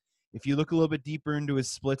 hitter. If you look a little bit deeper into his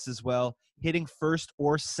splits as well, hitting first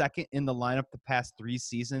or second in the lineup the past 3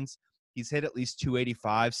 seasons, he's hit at least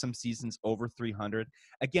 285, some seasons over 300.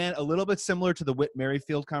 Again, a little bit similar to the Whit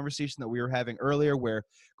Merrifield conversation that we were having earlier, where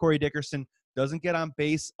Corey Dickerson doesn't get on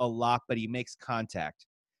base a lot, but he makes contact.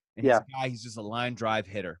 And yeah. he's just a line drive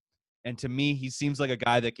hitter. And to me, he seems like a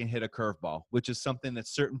guy that can hit a curveball, which is something that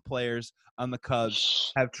certain players on the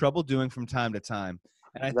Cubs have trouble doing from time to time.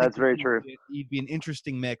 And I think That's that very true. he'd be an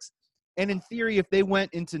interesting mix. And in theory, if they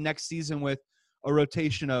went into next season with a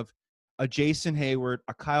rotation of a Jason Hayward,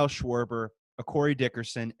 a Kyle Schwarber, a Corey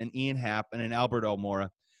Dickerson, an Ian Happ, and an Albert Almora,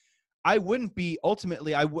 I wouldn't be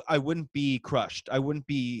ultimately. I wouldn't be crushed. I wouldn't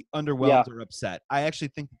be Yeah, underwhelmed or upset. I actually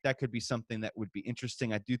think that could be something that would be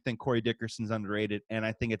interesting. I do think Corey Dickerson's underrated, and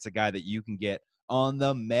I think it's a guy that you can get on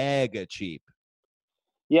the mega cheap.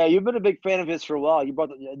 yeah. You've been a big fan of his for a while. You brought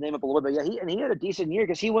the name up a little bit. Yeah, he had a decent year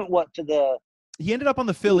because he went what to the He ended up on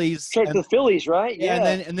the Phillies, straight to and the Phillies, right? yeah,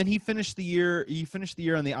 Yeah, and then he finished the year. He finished the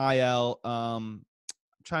year on the IL. I'm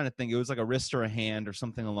trying to think. It was like a wrist or a hand or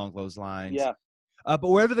something along those lines. yeah. But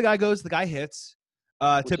wherever the guy goes, the guy hits.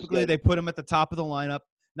 Which is Typically, good. they put him at the top of the lineup.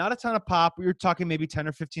 Not a ton of pop. We were talking maybe 10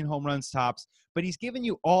 or 15 home runs tops, but he's giving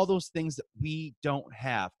you all those things that we don't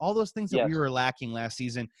have, all those things that Yes. we were lacking last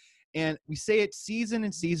season. And we say it season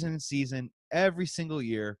and season and season every single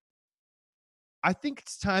year. I think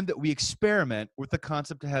it's time that we experiment with the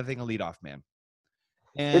concept of having a leadoff man.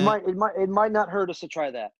 It And might not hurt us to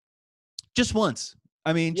try that. just once.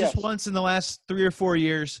 I mean, just Yes. once in the last 3 or 4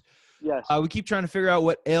 years. Yes. We keep trying to figure out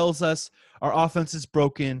what ails us. Our offense is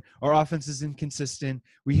broken. Our offense is inconsistent.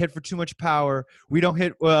 We hit for too much power. We don't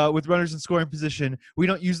hit with runners in scoring position. We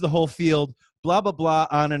don't use the whole field. Blah, blah, blah,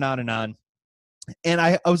 on and on and on. And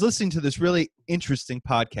I was listening to this really interesting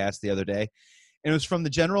podcast the other day, and it was from the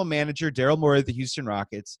general manager, Daryl Morey of the Houston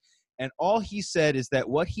Rockets. And all he said is that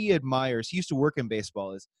what he admires, he used to work in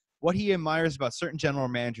baseball, is what he admires about certain general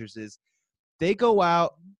managers is they go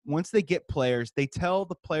out, once they get players, they tell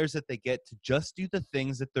the players that they get to just do the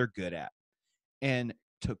things that they're good at and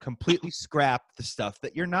to completely scrap the stuff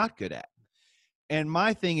that you're not good at. And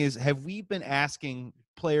my thing is, have we been asking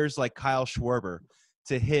players like Kyle Schwarber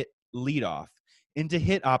to hit leadoff and to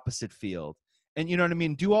hit opposite field? And you know what I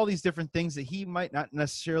mean? Do all these different things that he might not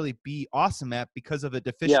necessarily be awesome at because of a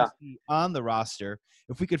deficiency on the roster.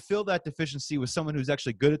 If we could fill that deficiency with someone who's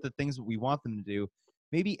actually good at the things that we want them to do,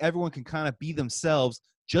 maybe everyone can kind of be themselves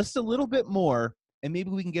just a little bit more, and maybe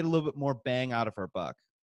we can get a little bit more bang out of our buck.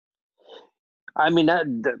 I mean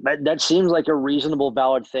that seems like a reasonable,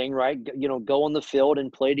 valid thing, right? You know, go on the field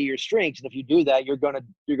and play to your strengths, and if you do that, you're gonna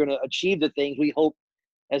achieve the things we hope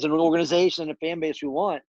as an organization and a fan base we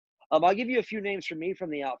want. I'll give you a few names for me from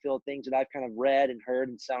the outfield, things that I've kind of read and heard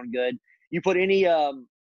and sound good. You put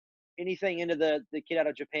anything into the kid out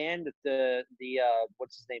of Japan, the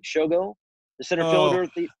what's his name, Shogo, the center Oh, fielder,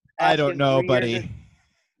 I don't asking know, 3 years, buddy.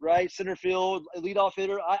 right? Center field, leadoff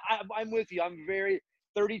hitter. I'm with you. I'm very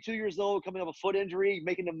 32 years old, coming off a foot injury,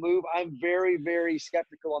 making a move. I'm very, very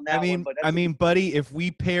skeptical on I that one, mean, but I that's a mean, buddy, if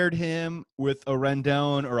we paired him with a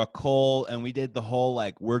Rendon or a Cole, and we did the whole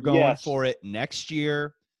like we're going yes, for it next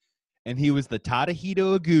year, and he was the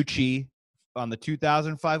Tadahito Iguchi on the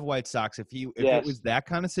 2005 White Sox, if it yes. was that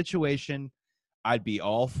kind of situation, I'd be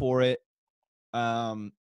all for it.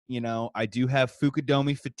 I do have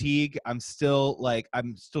Fukudomi fatigue. I'm still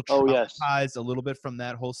Oh, yes. traumatized a little bit from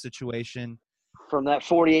that whole situation. From that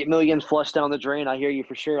 48 million flushed down the drain, I hear you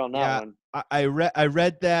for sure on that Yeah, one. I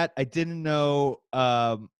read that. I didn't know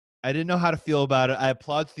how to feel about it. I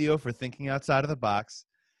applaud Theo for thinking outside of the box,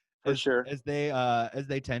 For sure. as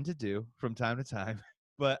they tend to do from time to time.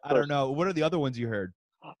 But I don't Push. know. What are the other ones you heard?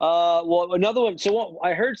 Well, another one. So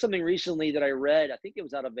I heard something recently that I read. I think it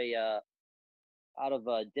was out of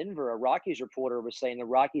Denver. A Rockies reporter was saying the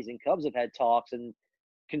Rockies and Cubs have had talks, and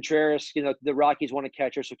Contreras, the Rockies want a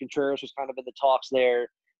catcher, so Contreras was kind of in the talks there.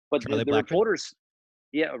 But the, Charlie the Blackmon? reporters,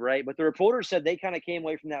 yeah, right. But the reporters said they kind of came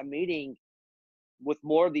away from that meeting with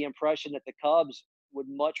more of the impression that the Cubs would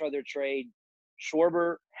much rather trade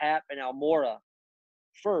Schwarber, Happ, and Almora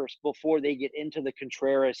first before they get into the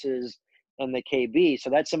Contrerases and the KB. So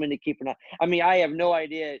that's something to keep an eye. I mean, I have no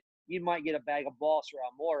idea. You might get a bag of balls or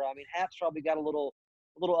Almora. I mean, Happ's probably got a little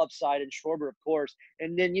upside, and Schwarber, of course.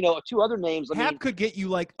 And then two other names. I Hap mean, could get you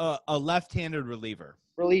like a left-handed reliever.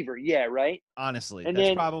 reliever, yeah, right. Honestly, And that's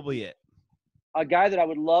then probably it. a guy that I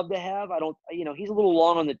would love to have. I don't, he's a little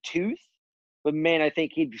long on the tooth, but man, I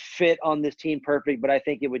think he'd fit on this team perfect. But I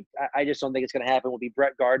think it would. I just don't think it's going to happen. Will be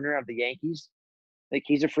Brett Gardner of the Yankees. Like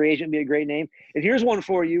he's a free agent, be a great name. And here's one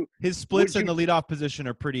for you. His splits Would in you? the leadoff position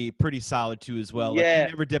are pretty solid too as well. Like he Yeah,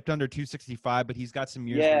 never dipped under 265, but he's got some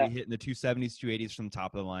years where yeah. he hit in the 270s, 280s from the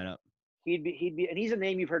top of the lineup. He'd be, and he's a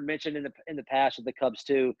name you've heard mentioned in the past with the Cubs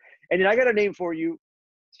too. And then I got a name for you.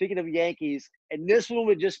 Speaking of Yankees, and this one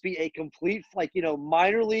would just be a complete,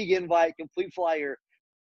 minor league invite, complete flyer.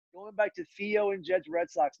 Going back to Theo and Jed's Red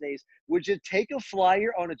Sox days, would you take a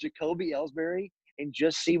flyer on a Jacoby Ellsbury and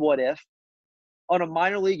just see what if on a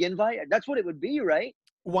minor league invite? That's what it would be, right?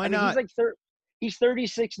 Why I mean, he's not? like he's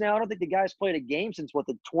 36 now. I don't think the guy's played a game since the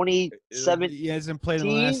 2017, He hasn't played in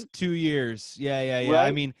the last 2 years. Yeah. I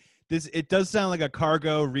right? mean, it does sound like a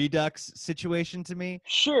cargo redux situation to me.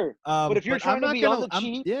 Sure, but if you're But I'm trying to not be on gonna. the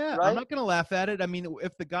cheap, I'm right? not gonna laugh at it. I mean,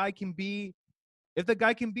 if the guy can be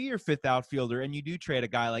your fifth outfielder, and you do trade a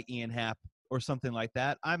guy like Ian Happ or something like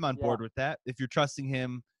that, I'm on Yeah, board with that. If you're trusting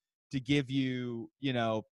him to give you,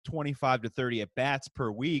 25 to 30 at bats per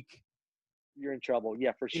week, you're in trouble.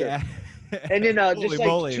 Yeah, for sure. yeah, And then just holy like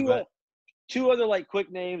moly! But two other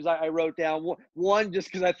quick names I wrote down. One just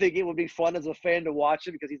because I think it would be fun as a fan to watch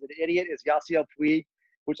him because he's an idiot is Yasiel Puig,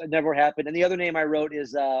 which never happened. And the other name I wrote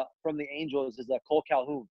is from the Angels is Cole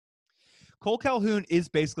Calhoun. Cole Calhoun is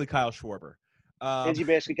basically Kyle Schwarber. Is Um, he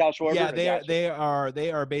basically Kyle yeah, Schwarber? I gotcha.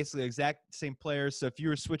 they are basically exact same players. So if you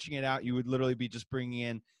were switching it out, you would literally be just bringing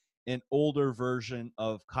in an older version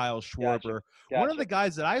of Kyle Gotcha. Schwarber. One of Gotcha. the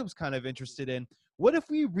guys that I was kind of interested in. What if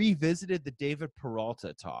we revisited the David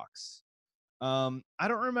Peralta talks? I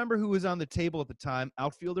don't remember who was on the table at the time.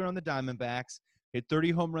 Outfielder on the Diamondbacks, hit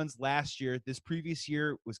 30 home runs last year. This previous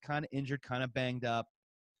year was kind of injured, kind of banged up.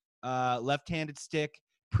 Left-handed stick,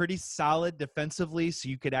 pretty solid defensively, so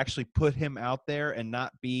you could actually put him out there and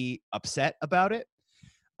not be upset about it.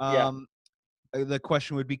 Yeah. The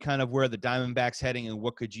question would be kind of where the Diamondbacks heading and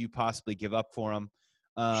what could you possibly give up for him.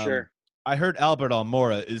 Sure. I heard Albert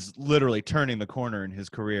Almora is literally turning the corner in his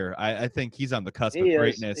career. I think he's on the cusp of He is.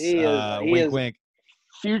 greatness. He is. He Wink, is wink.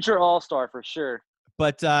 future All-Star for sure.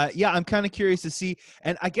 But yeah, I'm kind of curious to see.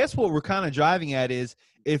 And I guess what we're kind of driving at is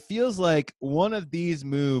it feels like one of these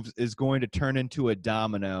moves is going to turn into a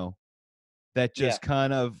domino that Yeah. just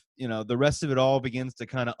kind of, the rest of it all begins to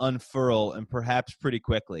kind of unfurl and perhaps pretty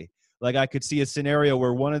quickly. Like I could see a scenario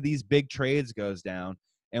where one of these big trades goes down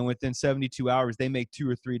and within 72 hours, they make 2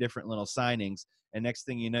 or 3 different little signings. And next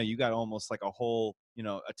thing you know, you got almost like a whole,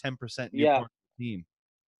 a 10% new Yeah. part of the team.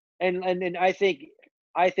 And I think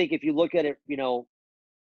if you look at it,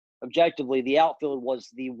 objectively, the outfield was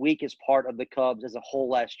the weakest part of the Cubs as a whole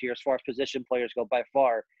last year, as far as position players go by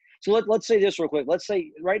far. So let's say this real quick. Let's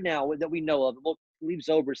say right now that we know of, leave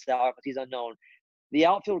Zobrist out because he's unknown. The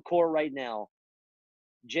outfield core right now,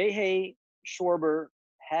 J-Hay, Schwarber,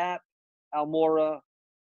 Happ, Almora.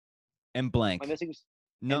 And blank. Am I missing?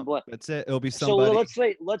 No, blank. that's it. It'll be somebody.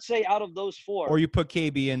 So let's say out of those four. Or you put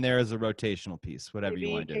KB in there as a rotational piece, whatever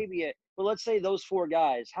you want to do. KB, but let's say those four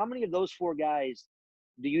guys. How many of those four guys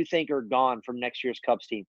do you think are gone from next year's Cubs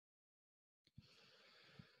team?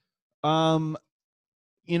 I'll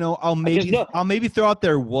maybe throw out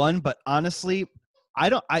there one, but honestly, I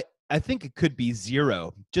think it could be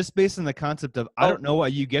zero, just based on the concept of I don't know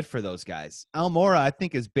what you get for those guys. Almora, I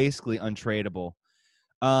think, is basically untradeable.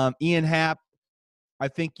 Ian Happ, I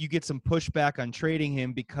think you get some pushback on trading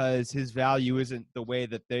him because his value isn't the way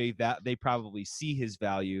that they probably see his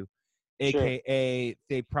value, aka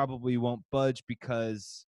they probably won't budge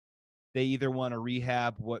because they either want to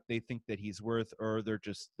rehab what they think that he's worth, or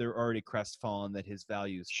they're already crestfallen that his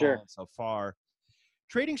value is fallen so far.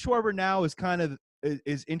 Trading Schwarber now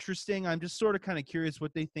is interesting. I'm just sort of kind of curious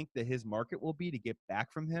what they think that his market will be to get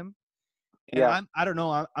back from him. And I don't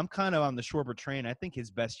know. I'm kind of on the Schwarber train. I think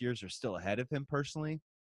his best years are still ahead of him personally.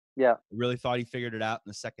 Yeah. I really thought he figured it out in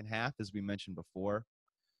the second half, as we mentioned before.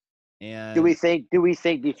 And do we think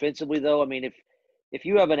defensively though? I mean, if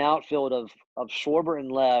you have an outfield of Schwarber in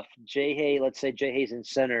left, J-Hay, let's say J-Hay's in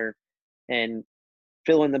center, and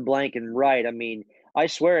fill in the blank in right. I mean, I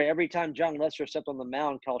swear every time John Lester stepped on the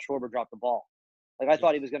mound, Kyle Schwarber dropped the ball. Like I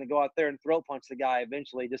thought he was going to go out there and throw punch the guy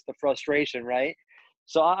eventually, just the frustration, right?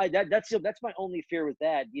 So that's my only fear with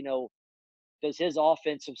that. Does his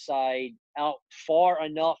offensive side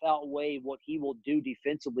outweigh what he will do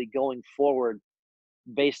defensively going forward,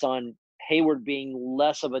 based on Hayward being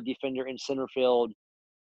less of a defender in center field,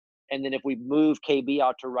 and then if we move KB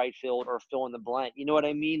out to right field or fill in the blank, you know what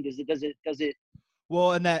I mean? Does it?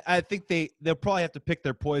 Well, and that I think they'll probably have to pick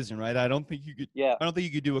their poison, right? I don't think you could. Yeah. I don't think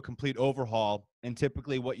you could do a complete overhaul, and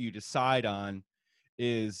typically what you decide on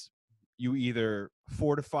is you either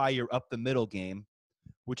fortify your up the middle game,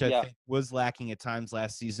 which I think was lacking at times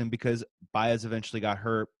last season because Baez eventually got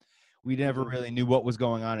hurt. We never really knew what was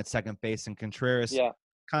going on at second base, and Contreras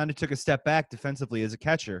kind of took a step back defensively as a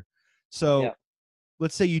catcher. So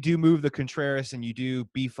let's say you do move the Contreras and you do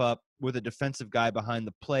beef up with a defensive guy behind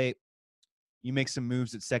the plate. You make some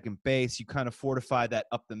moves at second base. You kind of fortify that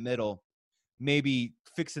up the middle. Maybe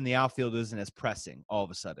fixing the outfield isn't as pressing all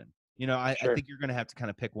of a sudden. I think you're going to have to kind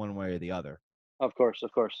of pick one way or the other. Of course.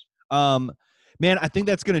 Man, I think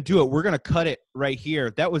that's going to do it. We're going to cut it right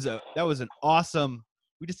here. That was an awesome.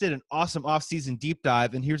 We just did an awesome off-season deep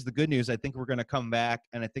dive, and here's the good news. I think we're going to come back,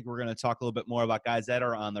 and I think we're going to talk a little bit more about guys that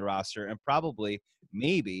are on the roster, and probably,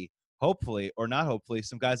 maybe, hopefully, or not hopefully,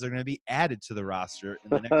 some guys that are going to be added to the roster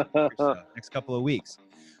in the next couple of weeks.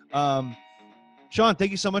 Sean,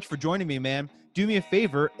 thank you so much for joining me, man. Do me a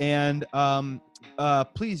favor and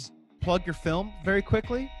please plug your film very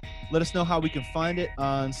quickly. Let us know how we can find it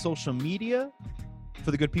on social media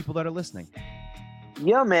for the good people that are listening.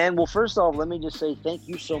 Yeah, man. Well, first off, let me just say thank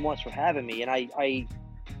you so much for having me. And I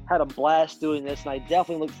had a blast doing this, and I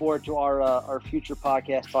definitely look forward to our future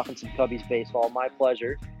podcast, Talking Some Cubbies Baseball. My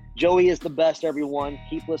pleasure. Joey is the best, everyone.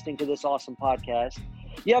 Keep listening to this awesome podcast.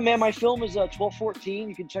 Yeah, man, my film is 1214.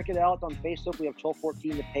 You can check it out on Facebook. We have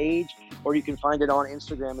 1214 the page, or you can find it on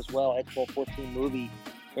Instagram as well at 1214 movie.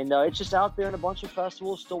 And it's just out there in a bunch of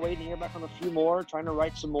festivals, still waiting to hear back on a few more, trying to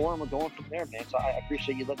write some more, and we're going from there, man. So I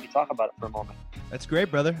appreciate you letting me talk about it for a moment. That's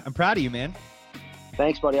great, brother. I'm proud of you, man.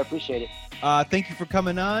 Thanks, buddy. I appreciate it. Thank you for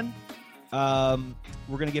coming on.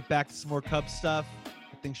 We're going to get back to some more Cubs stuff.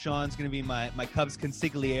 I think Sean's going to be my Cubs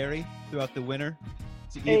consigliere throughout the winter.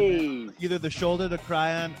 Either the shoulder to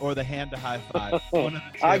cry on or the hand to high five. One of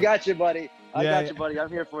the two. I got you, buddy. I got you, buddy. I'm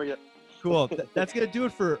here for you. Cool. That's going to do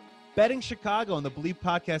it for Betting Chicago on the Believe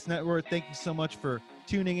Podcast Network. Thank you so much for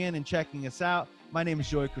tuning in and checking us out. My name is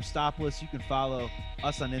Joey Christopoulos. You can follow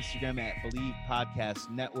us on Instagram at Believe Podcast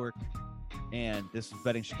Network. And this was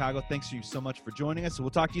Betting Chicago. Thanks to you so much for joining us. So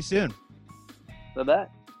we'll talk to you soon. Bye-bye.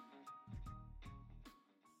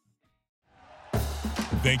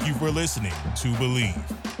 Thank you for listening to Believe.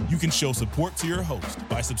 You can show support to your host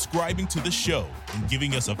by subscribing to the show and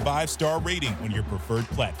giving us a 5-star rating on your preferred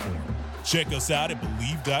platform. Check us out at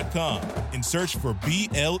Believe.com and search for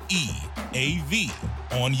BLEAV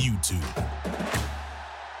on YouTube.